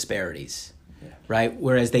big disparities, right?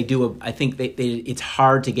 Whereas I think it's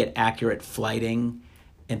hard to get accurate flighting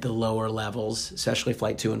at the lower levels, especially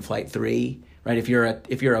Flight 2 and Flight 3, right? If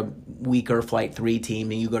you're a weaker Flight 3 team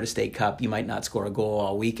and you go to State Cup, you might not score a goal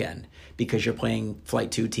all weekend because you're playing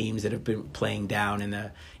Flight 2 teams that have been playing down in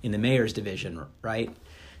the Mayor's division, right?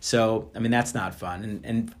 So, I mean, that's not fun.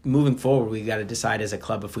 And moving forward, we got to decide as a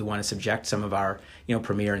club if we want to subject some of our,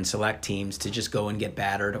 premier and select teams to just go and get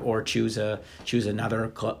battered, or choose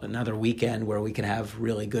another weekend where we can have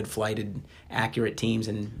really good flighted, accurate teams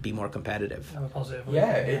and be more competitive. Have a positive.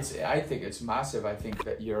 Yeah, I think it's massive. I think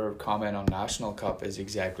that your comment on National Cup is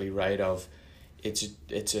exactly right.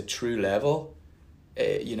 It's a true level.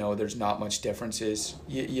 There's not much differences.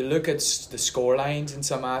 You look at the score lines in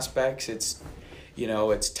some aspects. It's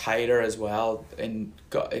tighter as well. In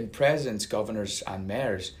presidents, governors, and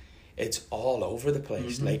mayors, it's all over the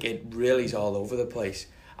place. Mm-hmm. Like, it really is all over the place.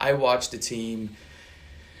 I watched a team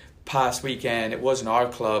past weekend. It wasn't our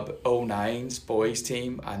club, 09's boys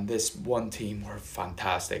team, and this one team were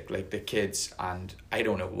fantastic. Like, the kids, and I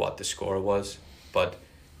don't know what the score was, but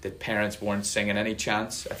the parents weren't singing any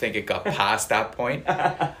chants. I think it got past that point.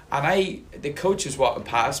 And the coach was walking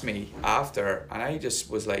past me after, and I just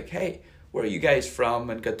was like, hey, where are you guys from?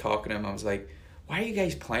 And got talking to him. I was like, why are you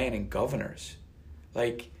guys playing in governors?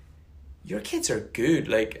 Like, your kids are good.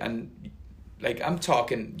 Like, and like, I'm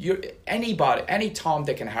talking, anybody, any Tom,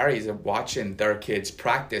 Dick, and Harry's watching their kids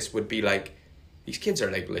practice would be like, these kids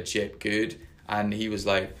are like legit good. And he was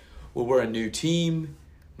like, well, we're a new team.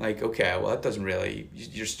 Like, okay, well, that doesn't really,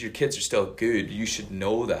 your kids are still good. You should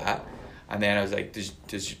know that. And then I was like,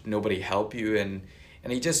 does nobody help you? And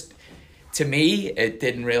he just, to me, it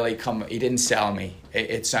didn't really he didn't sell me.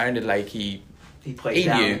 It sounded like he played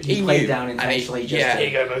down. He played down intentionally.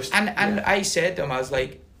 And I said to him, I was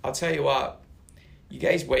like, I'll tell you what, you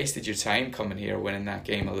guys wasted your time coming here winning that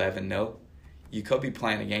game 11-0. You could be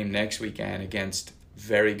playing a game next weekend against a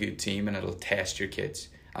very good team, and it'll test your kids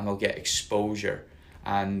and they'll get exposure.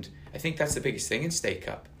 And I think that's the biggest thing in State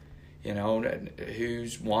Cup.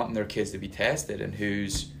 Who's wanting their kids to be tested and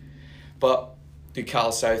who's... But do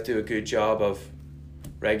Cal South do a good job of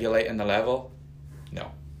regulating the level?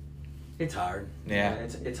 No. It's hard. Yeah.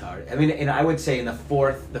 It's hard. I mean, and I would say in the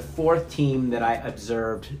fourth team that I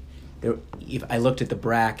observed, if I looked at the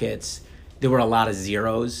brackets, there were a lot of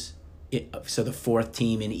zeros. So the fourth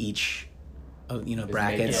team in each,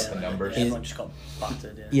 brackets. The numbers. Everyone just got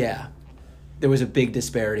battered. Yeah. There was a big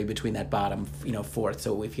disparity between that bottom, fourth.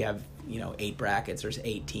 So if you have, 8 brackets, there's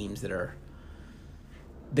 8 teams that are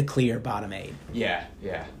the clear bottom 8. Yeah.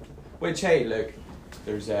 Which, hey, look,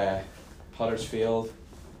 there's Huddersfield,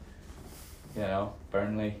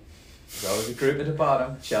 Burnley. There's always a group at the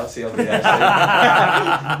bottom. Chelsea will be there.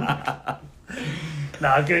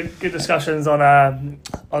 No, good discussions on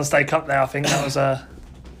State Cup there. I think that was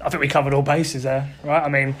I think we covered all bases there, right? I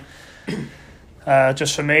mean,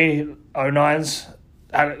 just for me, 09's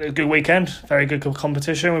had a good weekend, very good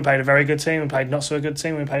competition. We played a very good team. We played not so good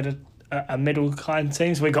team. We played a middle kind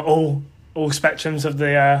team. So we got all spectrums of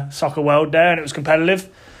the soccer world there, and it was competitive.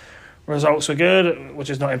 Results were good, which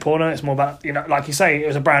is not important. It's more about, like you say, it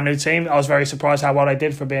was a brand new team. I was very surprised how well they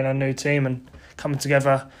did for being a new team and coming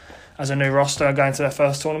together as a new roster and going to their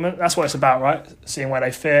first tournament. That's what it's about, right? Seeing where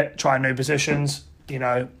they fit, trying new positions,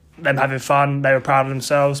 them having fun. They were proud of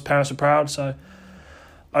themselves. Parents were proud. So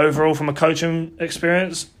overall, from a coaching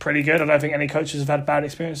experience, pretty good. I don't think any coaches have had bad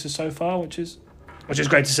experiences so far, which is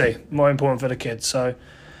great to see. More important for the kids. So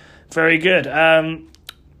very good.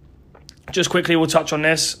 Just quickly, we'll touch on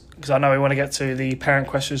this because I know we want to get to the parent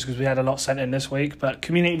questions because we had a lot sent in this week. But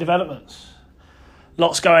community developments.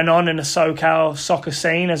 Lots going on in the SoCal soccer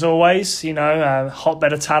scene, as always.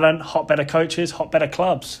 Hotbed of talent, hotbed of coaches, hotbed of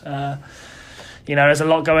clubs. There's a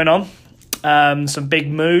lot going on. Some big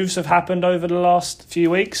moves have happened over the last few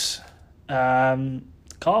weeks.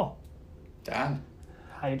 Carl. Dan.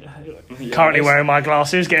 Currently wearing my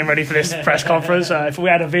glasses, getting ready for this press conference. If we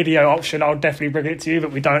had a video option, I'll definitely bring it to you,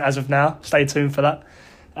 but we don't as of now. Stay tuned for that.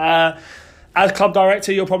 As club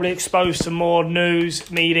director, you're probably exposed to more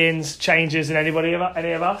news, meetings, changes than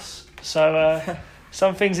any of us. So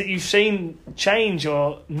some things that you've seen change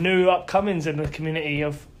or new upcomings in the community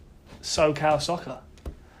of SoCal soccer.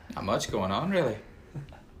 Not much going on really.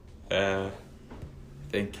 I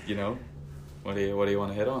think what do you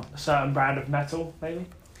want to hit on? A certain brand of metal, maybe.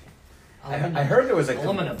 I heard there was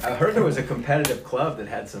Aluminum. I heard there was a competitive club that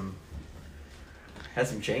had some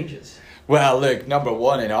changes. Well, look, number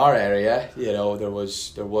one in our area, there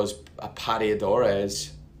was a Paddy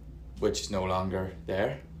Adores, which is no longer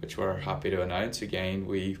there, which we're happy to announce. Again,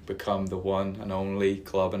 we've become the one and only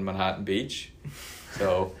club in Manhattan Beach.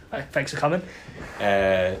 So Thanks for coming.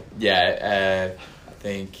 I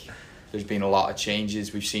think there's been a lot of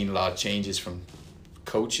changes. We've seen a lot of changes from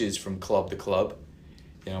coaches from club to club.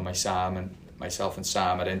 Myself and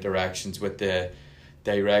Sam had interactions with the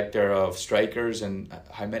director of strikers, and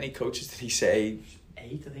how many coaches did he say?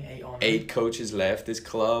 8, I think 8 on. 8 coaches left this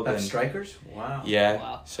club. Of and strikers? Wow. Yeah,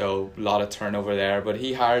 Wow. so a lot of turnover there. But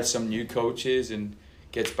he hired some new coaches and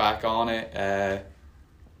gets back on it.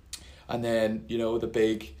 And then the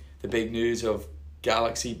big news of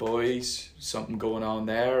Galaxy Boys, something going on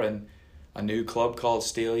there, and a new club called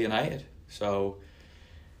Steel United. So,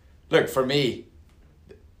 look, for me,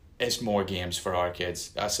 it's more games for our kids.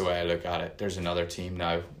 That's the way I look at it. There's another team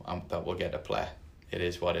now that will get to play. It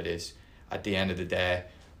is what it is. At the end of the day,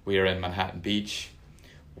 we are in Manhattan Beach.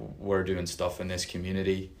 We're doing stuff in this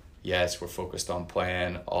community. Yes, we're focused on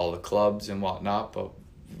playing all the clubs and whatnot, but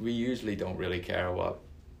we usually don't really care what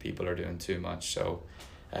people are doing too much. So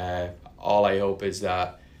all I hope is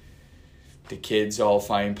that the kids all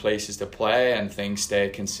find places to play and things stay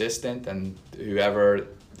consistent, and whoever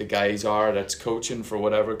the guys are that's coaching for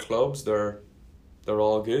whatever clubs, they're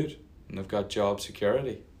all good and they've got job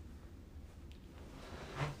security.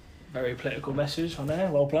 Very political message on there.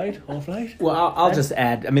 Well played. Well, I'll just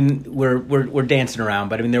add. I mean, we're dancing around,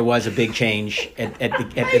 but I mean, there was a big change at the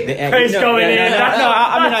Chris going in.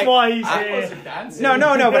 That's why he's here.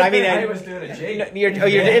 No. But I mean, I was doing a jig. You're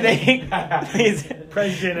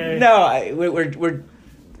President. No,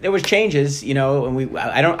 there was changes, and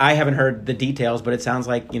I haven't heard the details, but it sounds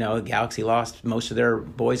like, Galaxy lost most of their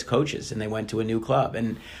boys' coaches and they went to a new club.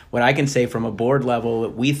 And what I can say from a board level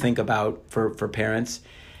that we think about for parents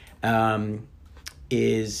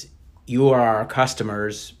is you are our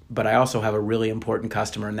customers, but I also have a really important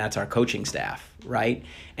customer, and that's our coaching staff, right?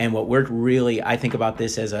 And what I think about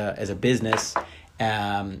this as a business.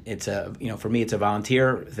 It's for me, it's a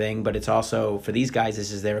volunteer thing, but it's also for these guys,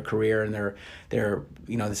 this is their career and they're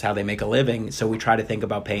this is how they make a living. So we try to think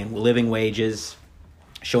about paying living wages,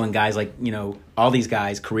 showing guys like, all these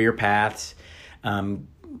guys career paths,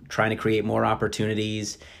 trying to create more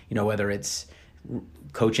opportunities, whether it's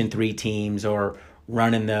coaching 3 teams or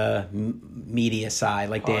running the media side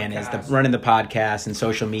like Dan is, running the podcast and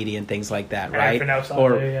social media and things like that, right?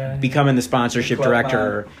 Or becoming the sponsorship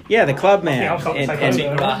director. The club man.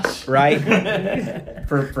 Right?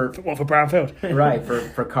 for Brownfield. Right,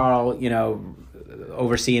 for Carl,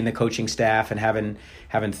 overseeing the coaching staff and having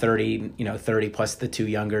 30 plus the 2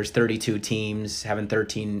 youngers, 32 teams, having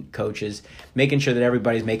 13 coaches, making sure that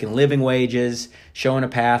everybody's making living wages, showing a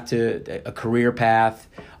path to a career path,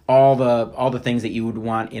 all the things that you would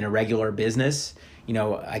want in a regular business.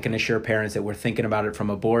 I can assure parents that we're thinking about it from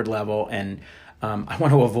a board level, and I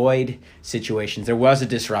want to avoid situations. There was a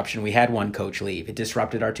disruption. We had one coach leave. It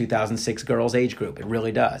disrupted our 2006 girls age group. It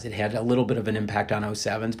really does. It had a little bit of an impact on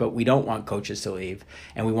 07s, but we don't want coaches to leave,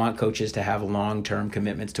 and we want coaches to have long-term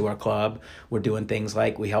commitments to our club. We're doing things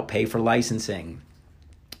like we help pay for licensing.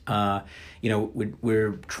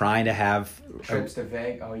 We're trying to have trips to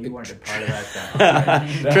Vegas. Oh, you weren't a part of that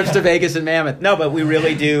then. Trips to Vegas and Mammoth. No, but we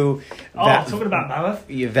really do. Talking about Mammoth.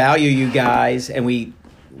 You value you guys, and we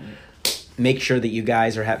make sure that you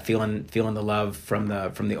guys are feeling the love from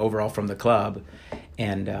the club,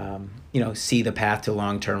 and see the path to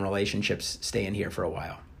long-term relationships staying here for a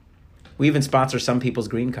while. We even sponsor some people's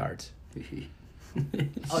green cards.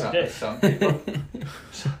 Some people.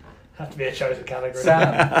 Have to be a chosen category.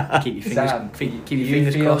 Sam, keep your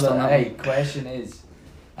fingers crossed on that one. Question is,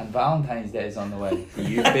 and Valentine's Day is on the way. Do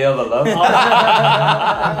you feel the love?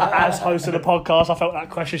 As host of the podcast, I felt that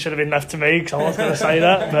question should have been left to me because I was going to say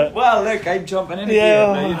that. But well, look, I'm jumping in here.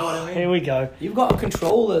 You know what I mean? Here we go. You've got to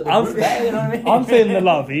control the group there, you know what I mean? I'm feeling the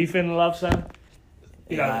love. Are you feeling the love, Sam?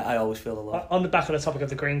 I always feel the love. On the back of the topic of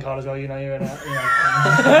the green card as well, you're in a.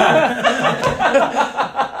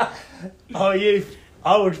 Oh, you.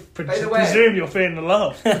 I would presume you're feeling the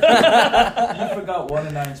love. You forgot one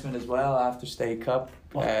announcement as well after State Cup.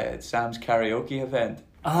 Sam's karaoke event.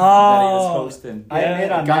 that he was Oh, hosting. I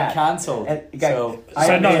admit on got that. cancelled. So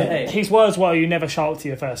so no, Hey. his words were, "You never show up to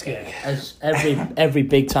your first gig." As every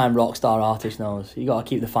big time rock star artist knows, you got to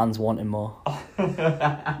keep the fans wanting more.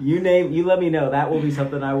 you let me know. That will be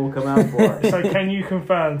something I will come out for. So can you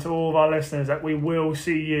confirm to all of our listeners that we will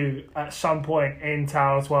see you at some point in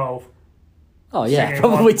Tower 12? Oh yeah, Singing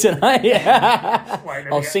probably one. tonight. Yeah. Wait,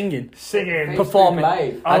 Or singing. Singing. Performing.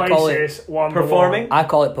 Live. I call it Oasis, Wonderwall. Performing? I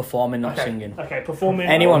call it performing, not Okay. singing. Okay, performing.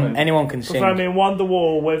 Anyone can sing. Performing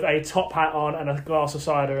Wonderwall with a top hat on and a glass of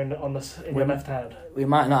cider in your left hand. We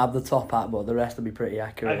might not have the top hat, but the rest will be pretty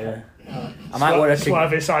accurate. Okay. Yeah. I might wear a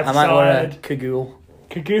Swerve it side to I might wear a side. cagoule.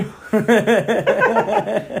 Cuckoo.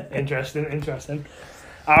 Interesting.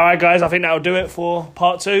 All right, guys. I think that'll do it for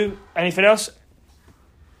part 2. Anything else?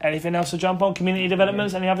 Anything else to jump on? Community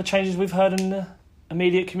developments? Any other changes we've heard in the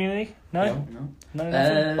immediate community? No.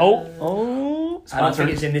 Nothing? Oh. I don't think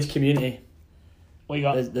it's in this community. What you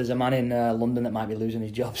got? There's a man in London that might be losing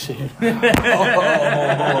his job soon. We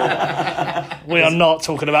are not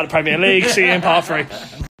talking about the Premier League. See you in part 3.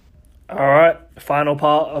 All right, final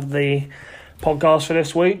part of the podcast for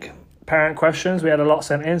this week. Parent questions. We had a lot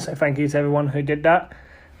sent in, so thank you to everyone who did that.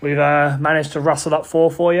 We've managed to rustle up 4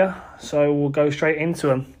 for you, so we'll go straight into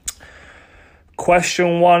them.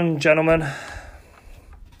 Question 1, gentlemen.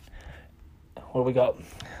 What have we got?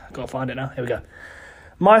 I've got to find it now. Here we go.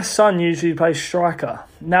 My son usually plays striker.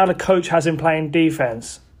 Now the coach has him playing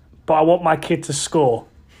defence, but I want my kid to score.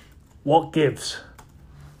 What gives?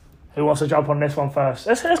 Who wants to jump on this one first?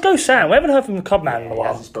 Let's go, Sam. We haven't heard from the club man in a He while.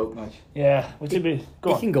 hasn't spoke much. Yeah, we should be.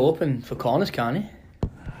 Go He on. can go up and for corners, can't he?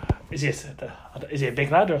 Is he a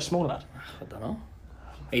big lad or a small lad? I don't know.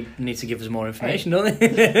 He needs to give us more information, don't he?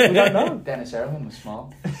 We don't know. Dennis Irwin was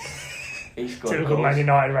small. He scored Typical goals. Man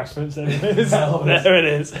United reference. There it is. There it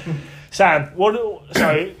is. Sam,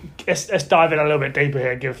 so let's dive in a little bit deeper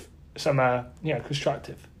here. Give some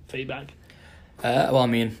constructive feedback. Well, I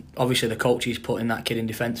mean, obviously the coach is putting that kid in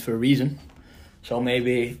defence for a reason. So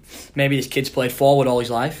maybe this kid's played forward all his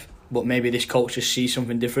life, but maybe this coach just sees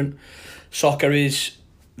something different. Soccer is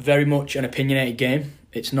very much an opinionated game.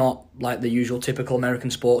 It's not like the usual typical American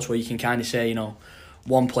sports where you can kind of say,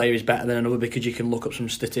 one player is better than another because you can look up some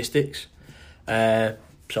statistics. So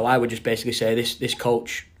I would just basically say this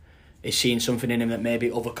coach is seeing something in him that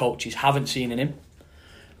maybe other coaches haven't seen in him.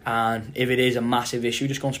 And if it is a massive issue,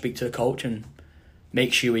 just go and speak to the coach and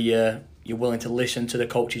make sure you're willing to listen to the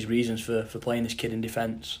coach's reasons for playing this kid in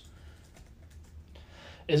defence.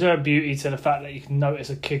 Is there a beauty to the fact that you can notice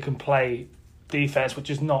a kid can play defence, which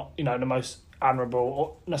is not, the most admirable,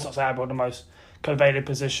 or let's not say admirable, the most coveted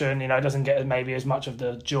position, doesn't get maybe as much of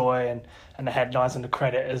the joy and the headlines and the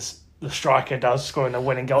credit as the striker does scoring the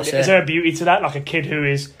winning goal. Is there a beauty to that? Like a kid who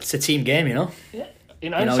is... It's a team game, someone's he's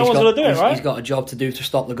got to do it, right? He's got a job to do to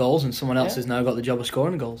stop the goals, and someone else has now got the job of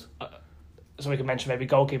scoring the goals. So we can mention maybe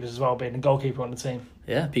goalkeepers as well, being the goalkeeper on the team.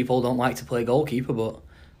 Yeah, people don't like to play goalkeeper, but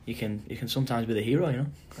you can sometimes be the hero,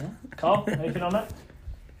 Yeah. Carl, anything on that?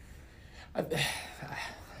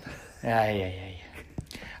 Yeah.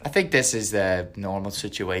 I think this is the normal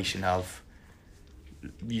situation of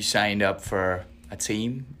you signed up for a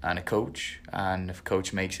team and a coach, and if a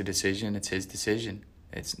coach makes a decision, it's his decision.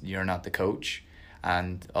 You're not the coach,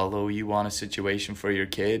 and although you want a situation for your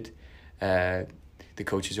kid, the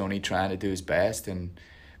coach is only trying to do his best and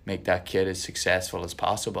make that kid as successful as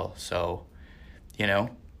possible. So,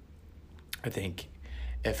 I think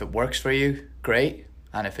if it works for you, great,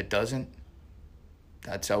 and if it doesn't,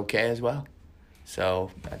 that's okay as well. So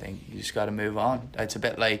I think you just got to move on. It's a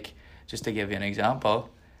bit like, just to give you an example,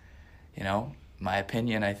 my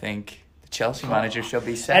opinion, I think the Chelsea manager should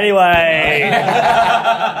be set. Anyway,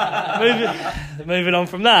 moving on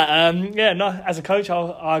from that. As a coach,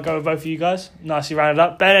 I'll go with both of you guys. Nicely rounded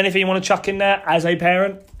up. Ben, anything you want to chuck in there as a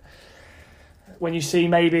parent? When you see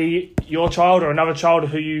maybe your child or another child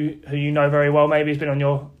who you know very well, maybe has been on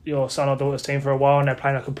your son or daughter's team for a while and they're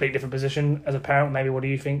playing a completely different position as a parent, maybe what do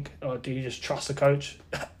you think? Or do you just trust the coach?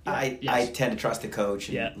 I tend to trust the coach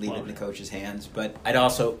and leave it in the coach's hands. But I'd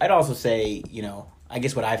also say, I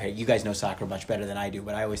guess what I've heard, you guys know soccer much better than I do,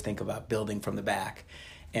 but I always think about building from the back.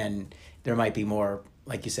 And there might be more,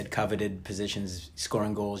 like you said, coveted positions,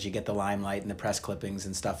 scoring goals, you get the limelight and the press clippings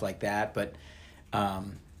and stuff like that. But,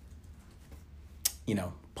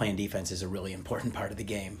 playing defense is a really important part of the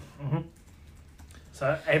game. Mm-hmm.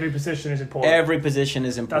 So every position is important. Every position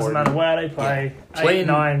is important. Doesn't matter where they play. Yeah. 8, Playing-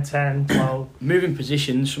 9, 10, 12. Moving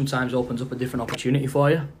positions sometimes opens up a different opportunity for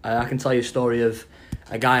you. I can tell you a story of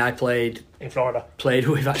a guy I played In Florida.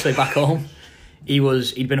 with actually back home.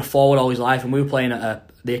 He'd been a forward all his life, and we were playing at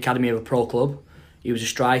the academy of a pro club. He was a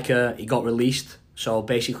striker. He got released So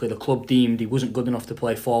basically the club deemed he wasn't good enough to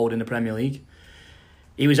play forward in the Premier League.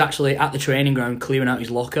 He was actually at the training ground clearing out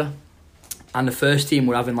his locker, and the first team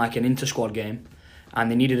were having like an inter-squad game,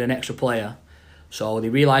 and they needed an extra player. So they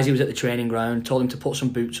realised he was at the training ground, told him to put some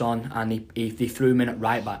boots on, and they threw him in at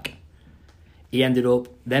right back. He ended up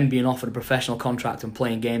then being offered a professional contract and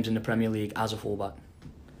playing games in the Premier League as a fullback.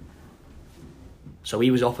 So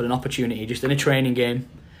he was offered an opportunity just in a training game,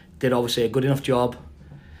 did obviously a good enough job.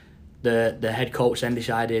 The head coach then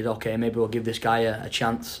decided, okay, maybe we'll give this guy a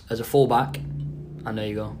chance as a fullback, and there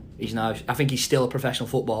you go. He's now, I think he's still a professional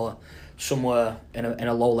footballer somewhere in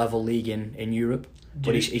a low level league in Europe,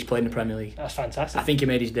 but he's played in the Premier League. That's fantastic. I think he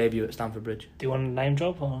made his debut at Stamford Bridge. Do you want a name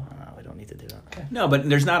drop? Or? No, we don't need to do that. Okay. No, but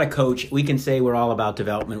there's not a coach. We can say we're all about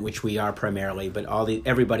development, which we are primarily, but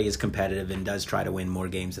everybody is competitive and does try to win more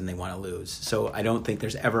games than they want to lose. So I don't think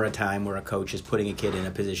there's ever a time where a coach is putting a kid in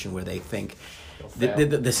a position where they think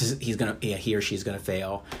he or she's gonna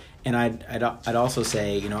fail. And I'd also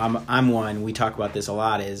say, I'm one. We talk about this a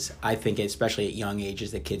lot. Is I think especially at young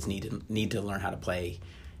ages that kids need to learn how to play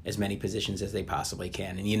as many positions as they possibly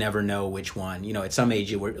can, and you never know which one. At some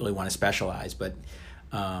age you really want to specialize, but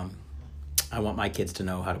I want my kids to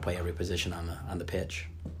know how to play every position on the pitch.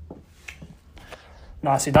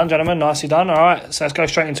 Nicely done, gentlemen. Nicely done. All right, so let's go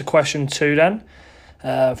straight into question 2 then,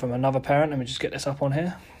 from another parent. Let me just get this up on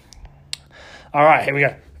here. All right, here we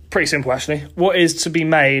go. Pretty simple, actually. What is to be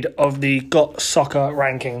made of the Got Soccer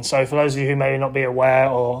rankings? So for those of you who may not be aware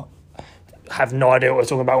or have no idea what we're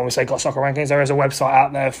talking about when we say Got Soccer rankings, there is a website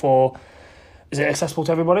out there for... Is it accessible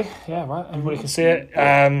to everybody? Yeah, right. Everybody can see it.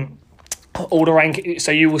 All the rankings.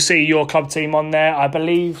 So you will see your club team on there. I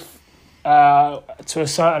believe to a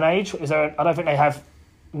certain age. I don't think they have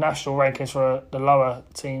national rankings for the lower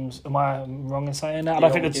teams. Am I wrong in saying that? I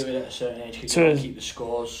don't think it's... do it at a certain age because you keep the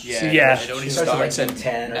scores. Yeah. It only starts at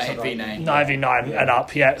 10 or 9v9. 9v9 and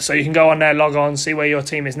up, yeah. So you can go on there, log on, see where your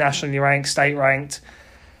team is nationally ranked, state ranked,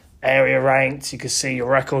 area ranked. You can see your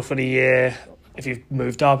record for the year, if you've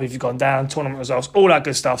moved up, if you've gone down, tournament results, all that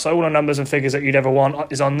good stuff. So all the numbers and figures that you'd ever want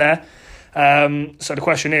is on there. So the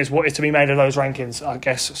question is, what is to be made of those rankings? I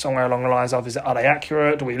guess somewhere along the lines of, are they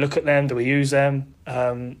accurate? Do we look at them? Do we use them?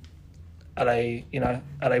 Are they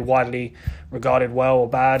widely regarded well or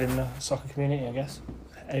bad in the soccer community? I guess.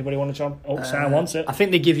 Anybody want to jump? Oh, Sam wants it. I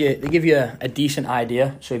think they give you a decent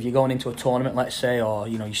idea. So if you're going into a tournament, let's say, or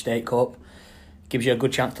your state cup, gives you a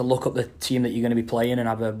good chance to look up the team that you're going to be playing and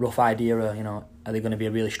have a rough idea of, are they going to be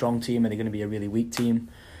a really strong team? Are they going to be a really weak team?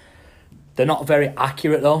 They're not very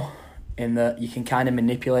accurate though, in that you can kind of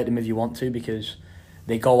manipulate them if you want to, because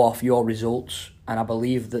they go off your results, and I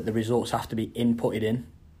believe that the results have to be inputted in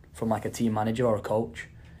from like a team manager or a coach.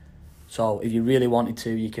 So if you really wanted to,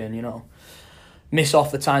 you can, miss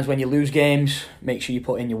off the times when you lose games, make sure you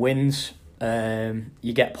put in your wins.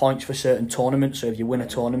 You get points for certain tournaments, so if you win a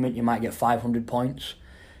tournament, you might get 500 points.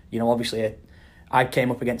 Obviously, I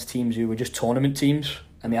came up against teams who were just tournament teams,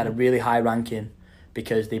 and they had a really high ranking,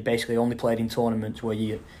 because they basically only played in tournaments where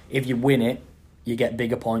if you win it, you get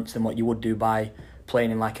bigger points than what you would do by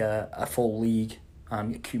playing in like a full league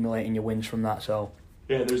and accumulating your wins from that. So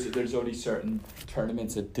yeah, there's only certain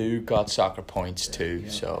tournaments that do got soccer points too. Yeah.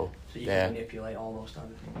 So you can manipulate all those types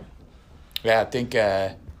of things. Yeah, I think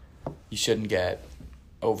you shouldn't get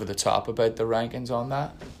over the top about the rankings on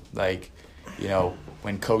that. Like,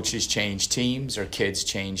 when coaches change teams or kids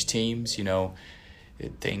change teams,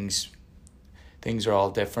 things are all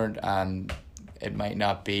different, and it might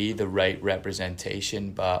not be the right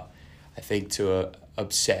representation, but I think to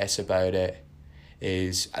obsess about it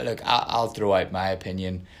is, look, I'll throw out my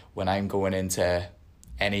opinion. When I'm going into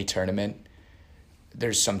any tournament,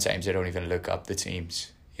 there's sometimes I don't even look up the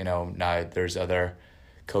teams. Now there's other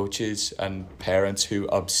coaches and parents who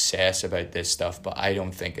obsess about this stuff, but I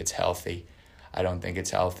don't think it's healthy. I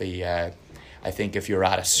think if you're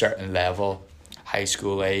at a certain level, high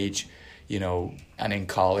school age, and in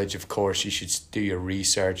college, of course, you should do your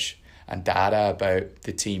research and data about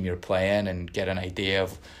the team you're playing and get an idea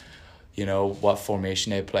of, what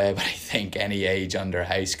formation they play. But I think any age under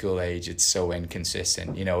high school age, it's so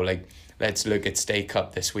inconsistent. Let's look at State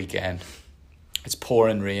Cup this weekend. It's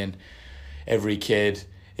pouring rain. Every kid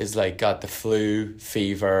is got the flu,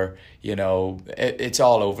 fever, it's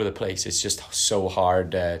all over the place. It's just so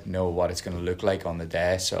hard to know what it's going to look like on the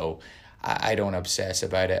day. So I don't obsess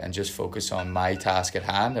about it and just focus on my task at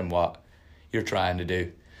hand and what you're trying to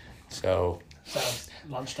do. So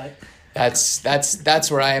lunchtime.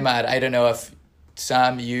 That's where I am at. I don't know if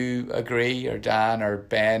Sam, you agree, or Dan or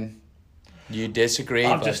Ben. You disagree,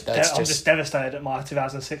 I'm but just devastated at my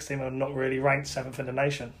 2016 when I'm not really ranked 7th in the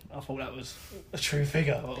nation. I thought that was a true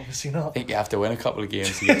figure, but obviously not. I think you have to win a couple of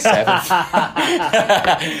games to get 7th.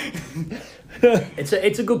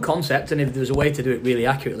 It's a good concept, and if there was a way to do it really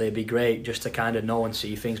accurately, it'd be great just to kind of know and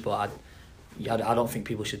see things. But I don't think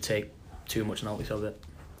people should take too much notice of it.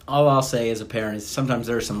 All I'll say as a parent is sometimes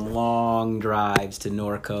there are some long drives to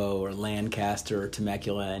Norco or Lancaster or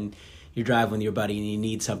Temecula, and you drive with your buddy and you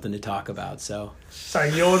need something to talk about. So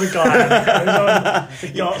you're the guy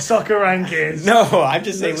who's got soccer rankings. No, I'm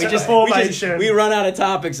just saying we run out of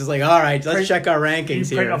topics. It's like, all right, let's check our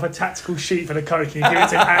rankings you here. print off a tactical sheet for the coach and you give it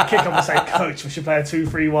to at kick off and say, Coach, we should play a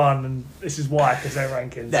 2-3-1 and this is why, because they're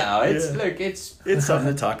rankings. No, it's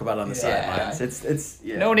something to talk about on the sidelines. It's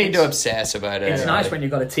no need to obsess about it. It's nice when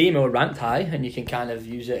you've got a team who are ranked high and you can kind of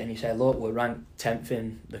use it and you say, look, we're ranked 10th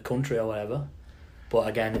in the country or whatever. But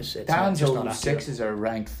again, it's Downhill not sixes are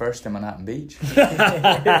ranked first in Manhattan Beach. No,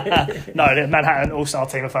 the Manhattan All-Star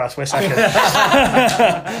team are first. We're second.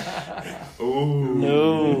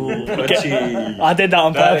 Ooh, I did that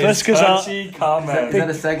on purpose because touchy comment. Is that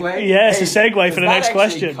a segue? Yeah, it's a segue for the next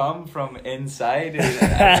question. Come from inside. I think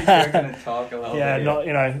you're going to talk a little bit.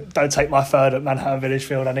 Yeah, don't take my third at Manhattan Village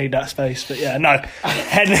Field. I need that space. But yeah, no.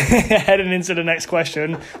 Heading into the next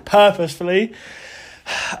question, purposefully,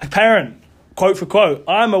 parent. Quote for quote,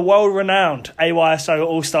 I'm a world-renowned AYSO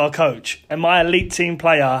All-Star coach and my elite team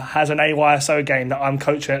player has an AYSO game that I'm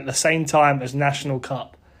coaching at the same time as National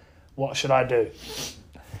Cup. What should I do?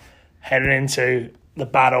 Heading into the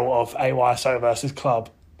battle of AYSO versus club.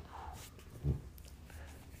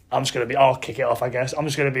 I'll kick it off, I guess. I'm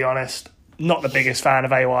just going to be honest. Not the biggest fan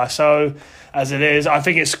of AYSO as it is. I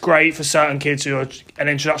think it's great for certain kids who are an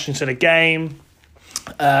introduction to the game.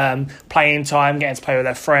 Playing time, getting to play with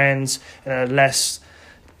their friends in a less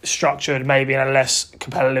structured, maybe in a less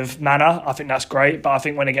competitive manner. I think that's great, but I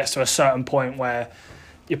think when it gets to a certain point where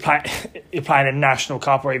you're playing in National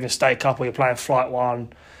Cup or even State Cup, or you're playing Flight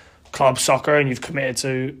 1 club soccer and you've committed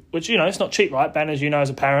to, which, it's not cheap, right, Ben, as you know, as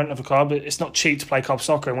a parent of a club, it's not cheap to play club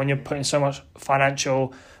soccer, and when you're putting so much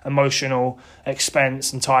financial, emotional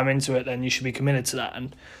expense and time into it, then you should be committed to that.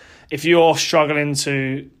 And if you're struggling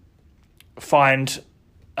to find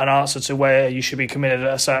an answer to where you should be committed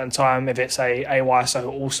at a certain time, if it's a AYSO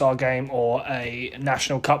All-Star game or a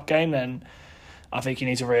National Cup game, then I think you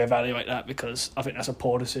need to reevaluate that, because I think that's a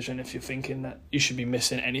poor decision if you're thinking that you should be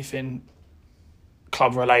missing anything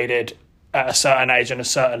club-related at a certain age and a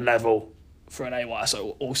certain level for an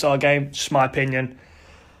AYSO All-Star game. Just my opinion.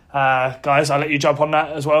 Guys, I'll let you jump on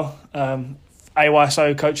that as well.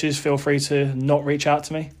 AYSO coaches, feel free to not reach out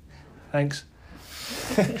to me. Thanks.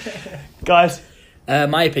 Guys?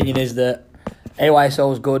 My opinion is that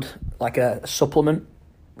AYSO is good, like a supplement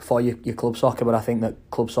for your club soccer, but I think that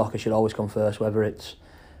club soccer should always come first, whether it's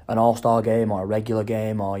an all-star game or a regular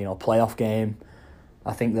game or playoff game.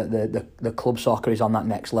 I think that the club soccer is on that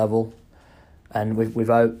next level, and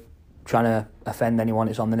without trying to offend anyone,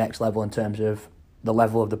 it's on the next level in terms of the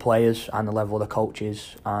level of the players and the level of the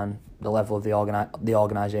coaches and the level of the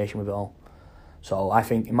organisation with it all. So I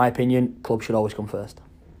think, in my opinion, club should always come first.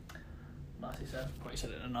 Nicely said. Probably said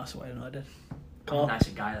it in a nicer way than I did. I'm a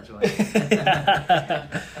nicer guy, that's why.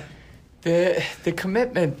 The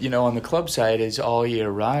commitment, on the club side is all year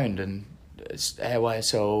round, and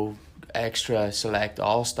AYSO Extra Select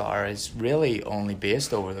All-Star is really only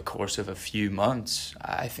based over the course of a few months.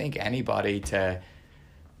 I think anybody to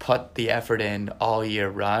put the effort in all year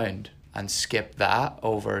round and skip that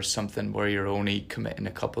over something where you're only committing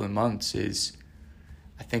a couple of months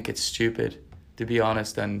I think it's stupid, to be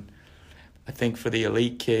honest. And I think for the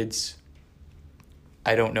elite kids,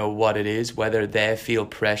 I don't know what it is, whether they feel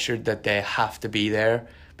pressured that they have to be there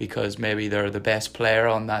because maybe they're the best player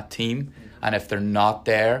on that team, and if they're not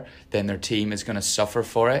there, then their team is going to suffer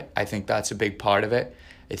for it. I think that's a big part of it.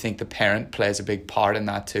 I think the parent plays a big part in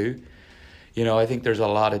that too. I think there's a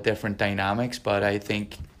lot of different dynamics, but I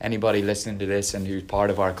think anybody listening to this and who's part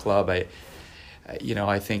of our club, I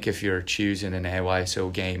think if you're choosing an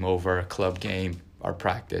AYSO game over a club game or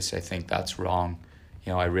practice, I think that's wrong.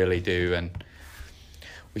 I really do. And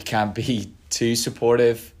we can't be too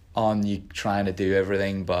supportive on you trying to do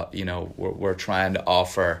everything, but, we're trying to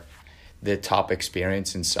offer the top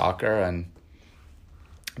experience in soccer, and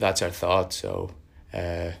that's our thought. So,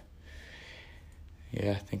 I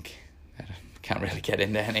think I can't really get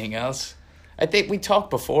into anything else. I think we talked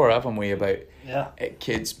before, haven't we, about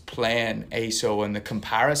kids playing ASO and the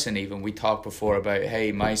comparison even. We talked before about,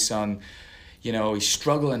 hey, my son, he's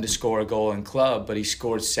struggling to score a goal in club, but he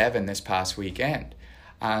scored 7 this past weekend.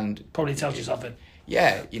 And probably tells you something.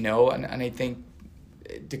 Yeah, and I think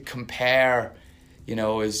to compare,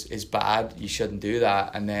 is bad. You shouldn't do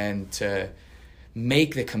that. And then to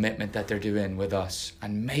make the commitment that they're doing with us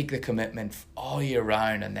and make the commitment all year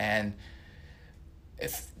round. And then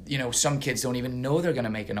if, some kids don't even know they're going to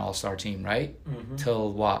make an all-star team, right?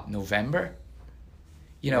 Till November?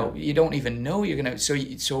 You don't even know you're going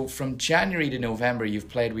to... So from January to November, you've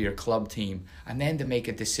played with your club team, and then to make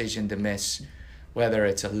a decision to miss, whether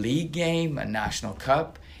it's a league game, a national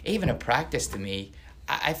cup, even a practice, to me,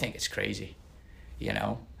 I think it's crazy,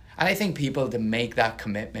 And I think people to make that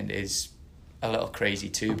commitment is a little crazy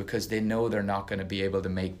too, because they know they're not going to be able to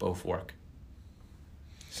make both work.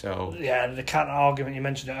 So... Yeah, the counter-argument, you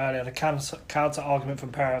mentioned it earlier, the counter-argument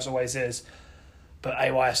from parents always is, but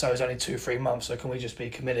AYSO is only 2-3 months, so can we just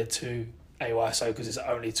be committed to AYSO because it's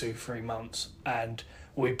only 2-3 months, and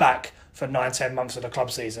we'll be back for 9-10 months of the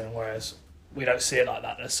club season, whereas we don't see it like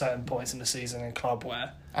that. There's certain points in the season in club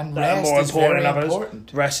where and that are more important than others.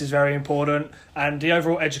 Important. Rest is very important, and the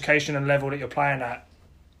overall education and level that you're playing at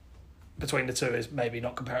between the two is maybe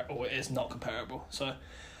not comparable, or it is not comparable. So,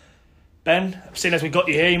 Ben, seeing as we got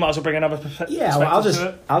you here, you might as well bring another perspective to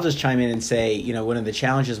it. I'll just chime in and say, one of the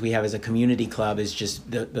challenges we have as a community club is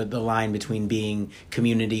just the line between being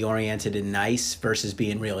community oriented and nice versus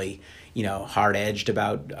being really, hard edged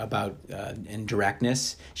about and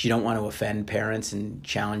directness. So you don't want to offend parents and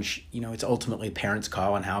challenge. It's ultimately parents'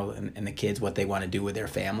 call on how and the kids what they want to do with their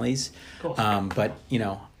families. Of course. But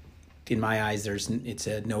in my eyes, it's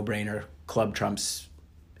a no brainer. Club trumps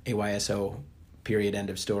AYSO. Period. End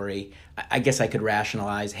of story. I guess I could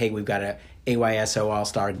rationalize, hey, we've got a AYSO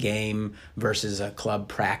All-Star game versus a club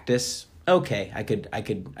practice. Okay, I could,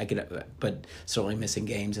 but certainly missing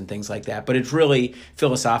games and things like that. But it's really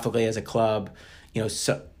philosophically as a club,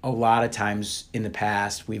 so a lot of times in the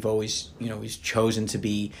past we've always, we've chosen to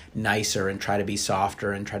be nicer and try to be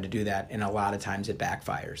softer and try to do that, and a lot of times it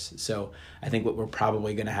backfires. So I think what we're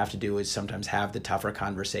probably going to have to do is sometimes have the tougher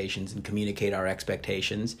conversations and communicate our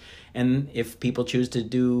expectations. And if people choose to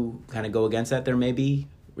go against that, there may be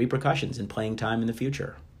repercussions in playing time in the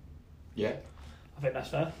future. Yeah. I think that's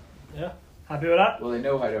fair. Yeah. Happy with that? Well, they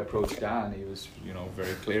know how to approach Dan. He was,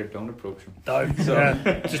 very clear. Don't approach him. Don't. So.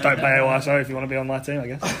 Yeah. Just don't play AYSO if you want to be on my team, I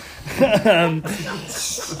guess.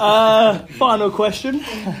 Final question.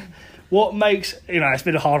 What makes... it's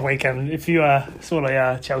been a hard weekend. If you saw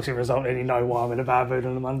the Chelsea result, then you know why I'm in a bad mood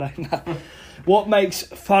on a Monday. What makes...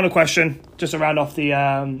 Final question, just to round off the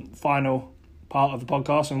final part of the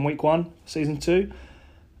podcast in week 1, season 2.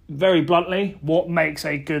 Very bluntly, what makes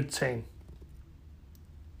a good team?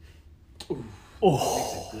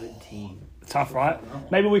 Oh, a good team. Tough, right?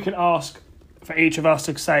 Maybe we can ask for each of us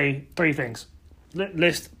to say 3 things.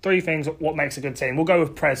 List 3 things what makes a good team. We'll go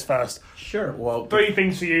with Prez first. Sure. Well, 3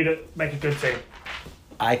 things for you that make a good team.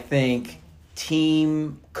 I think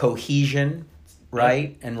team cohesion,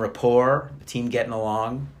 right, and rapport, the team getting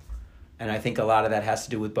along, and I think a lot of that has to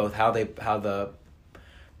do with both how the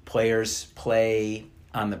players play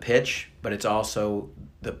on the pitch, but it's also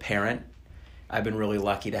the parent. I've been really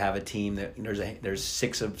lucky to have a team that there's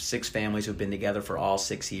 6 families who've been together for all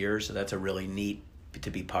 6 years, so that's a really neat to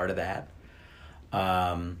be part of that.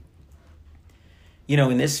 In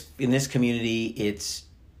this community, it's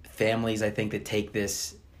families I think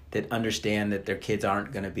that understand that their kids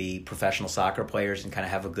aren't going to be professional soccer players and kind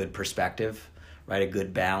of have a good perspective, right? A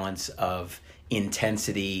good balance of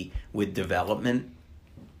intensity with development,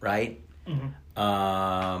 right?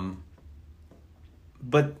 Mm-hmm.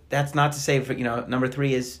 But that's not to say, number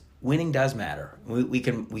 3 is winning does matter. We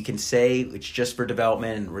can say it's just for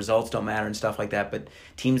development and results don't matter and stuff like that, but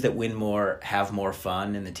teams that win more have more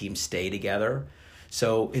fun and the teams stay together.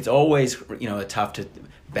 So it's always, a tough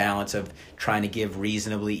balance of trying to give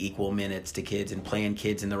reasonably equal minutes to kids and playing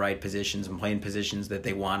kids in the right positions and playing positions that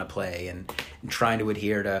they want to play and trying to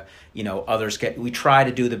adhere to, others. We try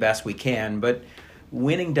to do the best we can, but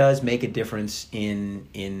winning does make a difference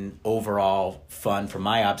in overall fun from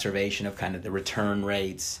my observation of kind of the return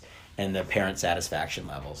rates and the parent satisfaction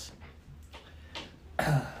levels.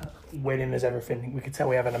 Winning is everything. We could tell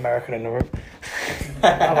we have an American in the room.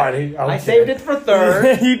 I saved it for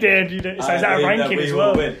third. You did. So is that a ranking as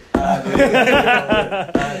well?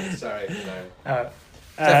 Sorry. Is that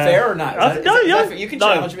fair or not? You can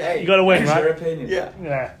challenge me. Hey, you got to win, right? Your opinion.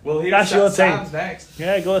 Yeah. Well, that's your team. Sam's next.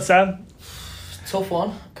 Yeah, go on, Sam. Tough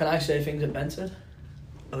one. Can I say things that Ben said?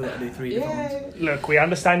 Or we got to do 3 different ones? Look, we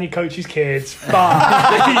understand you coach his kids,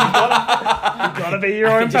 but you've got to be your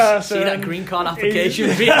own person. See that green card application?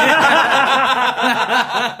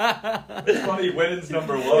 It's funny, winning's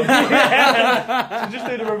number 1. So just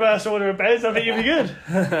do the reverse order of Ben's. I think you'll be good.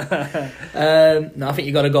 No, I think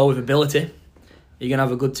you got to go with ability. You're going to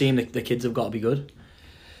have a good team, the kids have got to be good.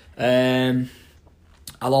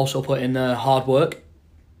 I'll also put in hard work.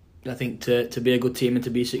 I think to be a good team and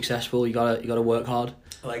to be successful, you gotta work hard.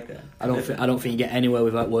 I like that. I don't think you get anywhere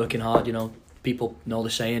without working hard. You know, people know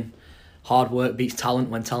the saying, hard work beats talent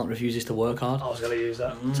when talent refuses to work hard. I was going to use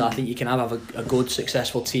that. So I think you can have a good,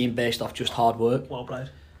 successful team based off just hard work. Well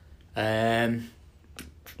played. And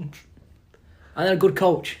then a good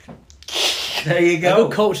coach. There you A go.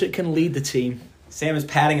 good coach that can lead the team. Sam is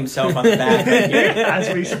patting himself on the back.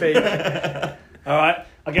 As we speak. All right,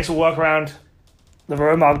 I guess we'll work around the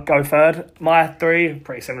room. I'll go third. My 3,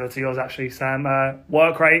 pretty similar to yours actually, Sam.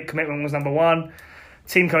 Work rate, commitment was number 1.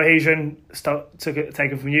 Team cohesion,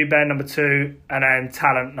 taken from you, Ben, number 2. And then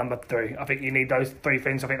talent, number 3. I think you need those 3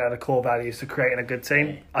 things. I think they're the core values to creating a good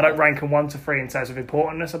team. I don't rank them 1 to 3 in terms of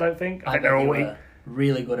importance, I don't think. I think they're all...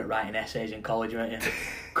 Really good at writing essays in college, weren't you?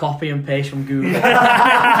 Copy and paste from Google. Change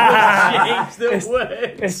the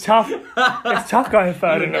words. It's tough. It's tough going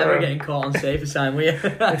third You're in the never room. getting caught on safe assignment, were you?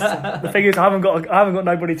 The thing is, I haven't got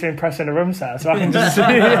nobody to impress in the room, Sam, so I can just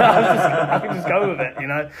I can just go with it, you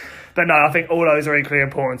know. But no, I think all those are equally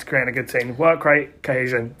important to creating a good team. Work rate,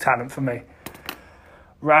 cohesion, talent for me.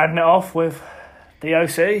 Rounding it off with the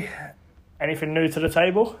OC. Anything new to the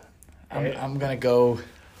table? I'm gonna go.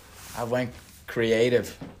 I went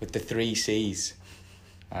creative with the 3 C's.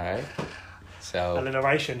 All right. So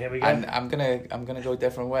Alliteration. Here we go. and I'm gonna go a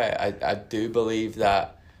different way. I do believe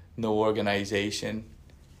that no organization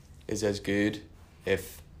is as good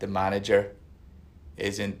if the manager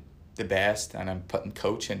isn't the best, and I'm putting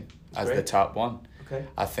coaching as the great. top one. Okay.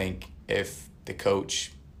 I think if the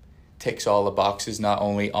coach ticks all the boxes, not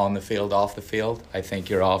only on the field, off the field, I think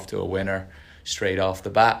you're off to a winner straight off the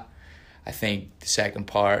bat. I think the second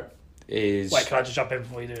part is... Wait, can I just jump in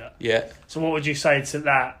before you do that? Yeah. So what would you say to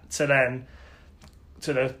the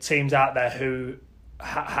teams out there who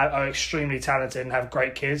are extremely talented and have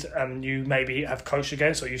great kids, and you maybe have coached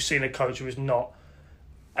against, or you've seen a coach who is not,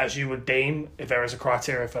 as you would deem, if there is a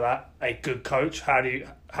criteria for that, a good coach?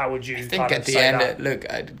 How would you I think kind at of the say end, that? look,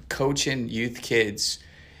 coaching youth kids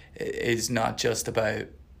is not just about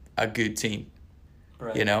a good team.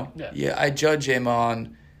 Right. You know? Yeah. I judge him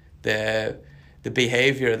on the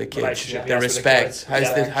behavior of the kids, Relationship he the has with the respect.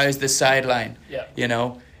 kids. How's the sideline? Yeah. You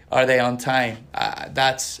know, are they on time?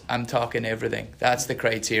 I'm talking everything. That's the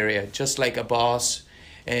criteria. Just like a boss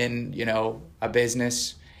in, you know, a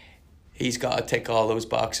business, he's got to tick all those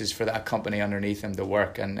boxes for that company underneath him to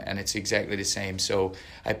work, and it's exactly the same. So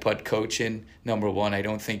I put coaching number 1. I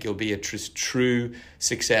don't think you'll be a true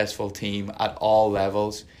successful team at all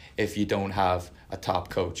levels if you don't have a top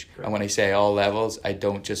coach. Correct. And when I say all levels, I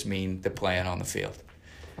don't just mean the playing on the field.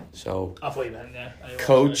 So I thought you meant, yeah.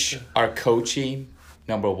 coach, our coaching,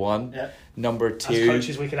 number 1. Yeah. Number As 2,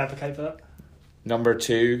 coaches, we can advocate for that. Number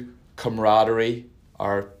 2, camaraderie,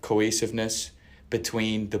 our cohesiveness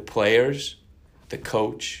between the players, the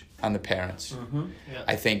coach, and the parents. Mm-hmm. Yeah.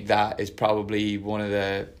 I think that is probably one of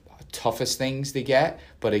the toughest things to get,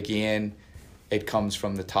 but again, it comes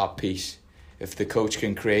from the top piece. If the coach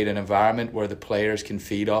can create an environment where the players can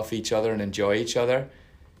feed off each other and enjoy each other,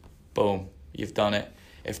 boom, you've done it.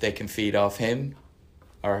 If they can feed off him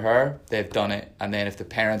or her, they've done it. And then if the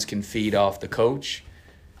parents can feed off the coach,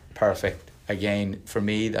 perfect. Again, for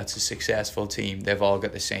me, that's a successful team. They've all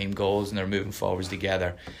got the same goals and they're moving forwards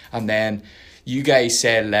together. And then you guys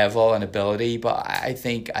said level and ability, but I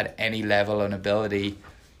think at any level and ability,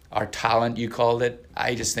 our talent, you called it,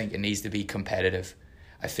 I just think it needs to be competitive.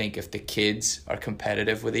 I think if the kids are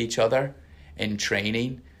competitive with each other in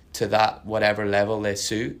training to that whatever level they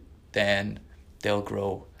suit, then they'll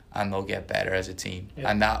grow and they'll get better as a team.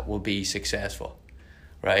 Yeah. And that will be successful,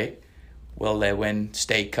 right? Will they win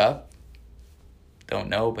state cup? Don't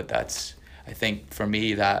know, but that's, I think for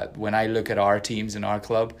me, that when I look at our teams in our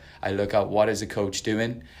club, I look at what is the coach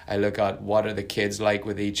doing, I look at what are the kids like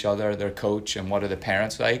with each other, their coach, and what are the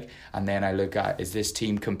parents like, and then I look at, is this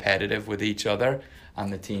team competitive with each other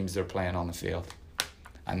and the teams they're playing on the field?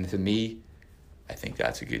 And to me, I think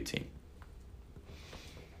that's a good team.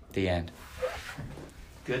 The end.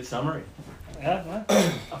 Good summary. Yeah, well,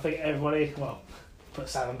 I think everybody, put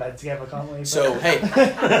Sam and Ben together, can't we? So, hey,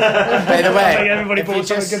 by the way, I think everybody brought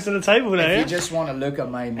something good to the table there. If Yeah? you just want to look at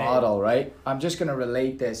my model, right? I'm just going to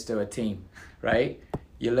relate this to a team, right?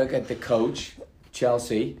 You look at the coach,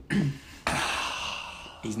 Chelsea.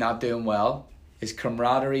 He's not doing well. His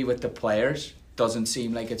camaraderie with the players doesn't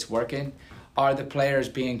seem like it's working. Are the players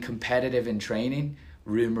being competitive in training?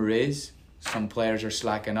 Rumour is some players are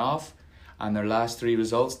slacking off. And their last 3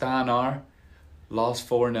 results, Dan, are lost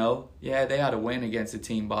 4-0. Yeah, they had a win against the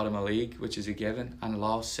team bottom of league, which is a given, and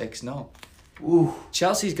lost 6-0. Ooh.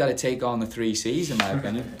 Chelsea's got to take on the 3 C's, in my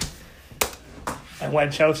opinion. And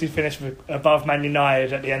when Chelsea finish above Man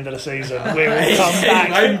United at the end of the season, we will come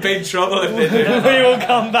back. I'm in big trouble if they do that. We will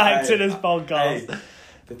come back to this podcast. Hey,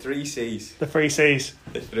 the 3 C's. The 3 C's.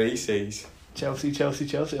 The 3 C's. Chelsea,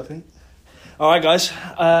 I think. All right, guys.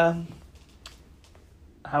 How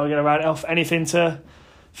are we going to round it off? Anything to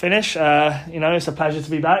finish? It's a pleasure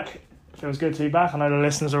to be back. It feels good to be back. I know the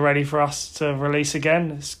listeners are ready for us to release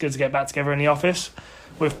again. It's good to get back together in the office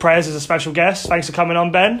with Prez as a special guest. Thanks for coming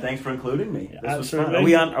on, Ben. Thanks for including me. This was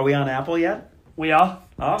Absolutely. fun. Are we on Apple yet? We are.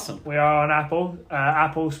 Awesome. We are on Apple,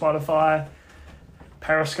 Spotify,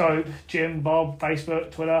 Periscope, Jim, Bob,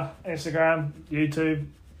 Facebook, Twitter, Instagram, YouTube.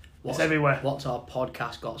 It's everywhere. What's our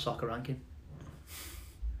podcast got soccer ranking?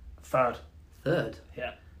 Third.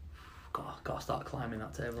 Yeah. Got to start climbing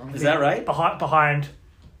that table. Is that right? Behind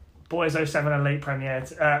Boys 07 Elite Premier,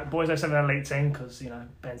 Boys 07 Elite team, because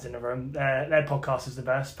Ben's in the room. Their podcast is the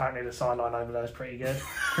best. Apparently the sideline over there is pretty good.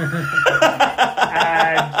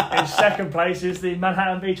 And in second place is the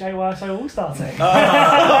Manhattan Beach AYSO All-Star team.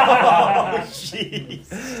 Oh, jeez.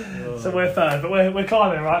 So we're third, but we're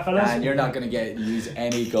climbing, right, fellas? And you're not going to use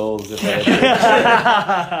any goals.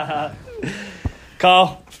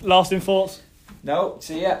 Carl, lasting thoughts? No,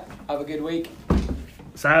 see ya. Have a good week.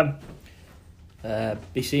 Sam?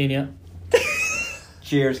 Be seeing you.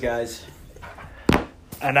 Cheers, guys.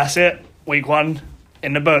 And that's it. Week 1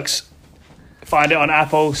 in the books. Find it on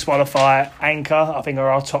Apple, Spotify, Anchor. I think are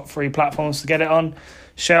our top 3 platforms to get it on.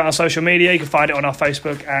 Share it on social media. You can find it on our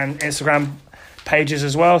Facebook and Instagram pages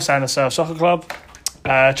as well. Sand and Surf Soccer Club.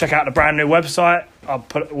 Check out the brand new website.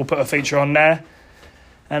 We'll put a feature on there.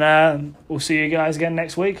 And we'll see you guys again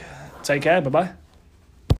next week. Take care. Bye-bye.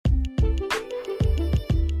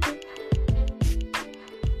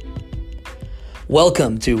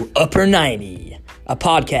 Welcome to Upper 90, a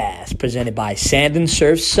podcast presented by Sand and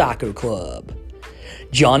Surf Soccer Club.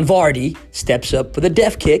 John Vardy steps up with a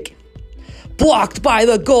def kick. Blocked by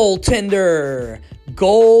the goaltender.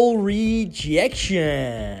 Goal rejection.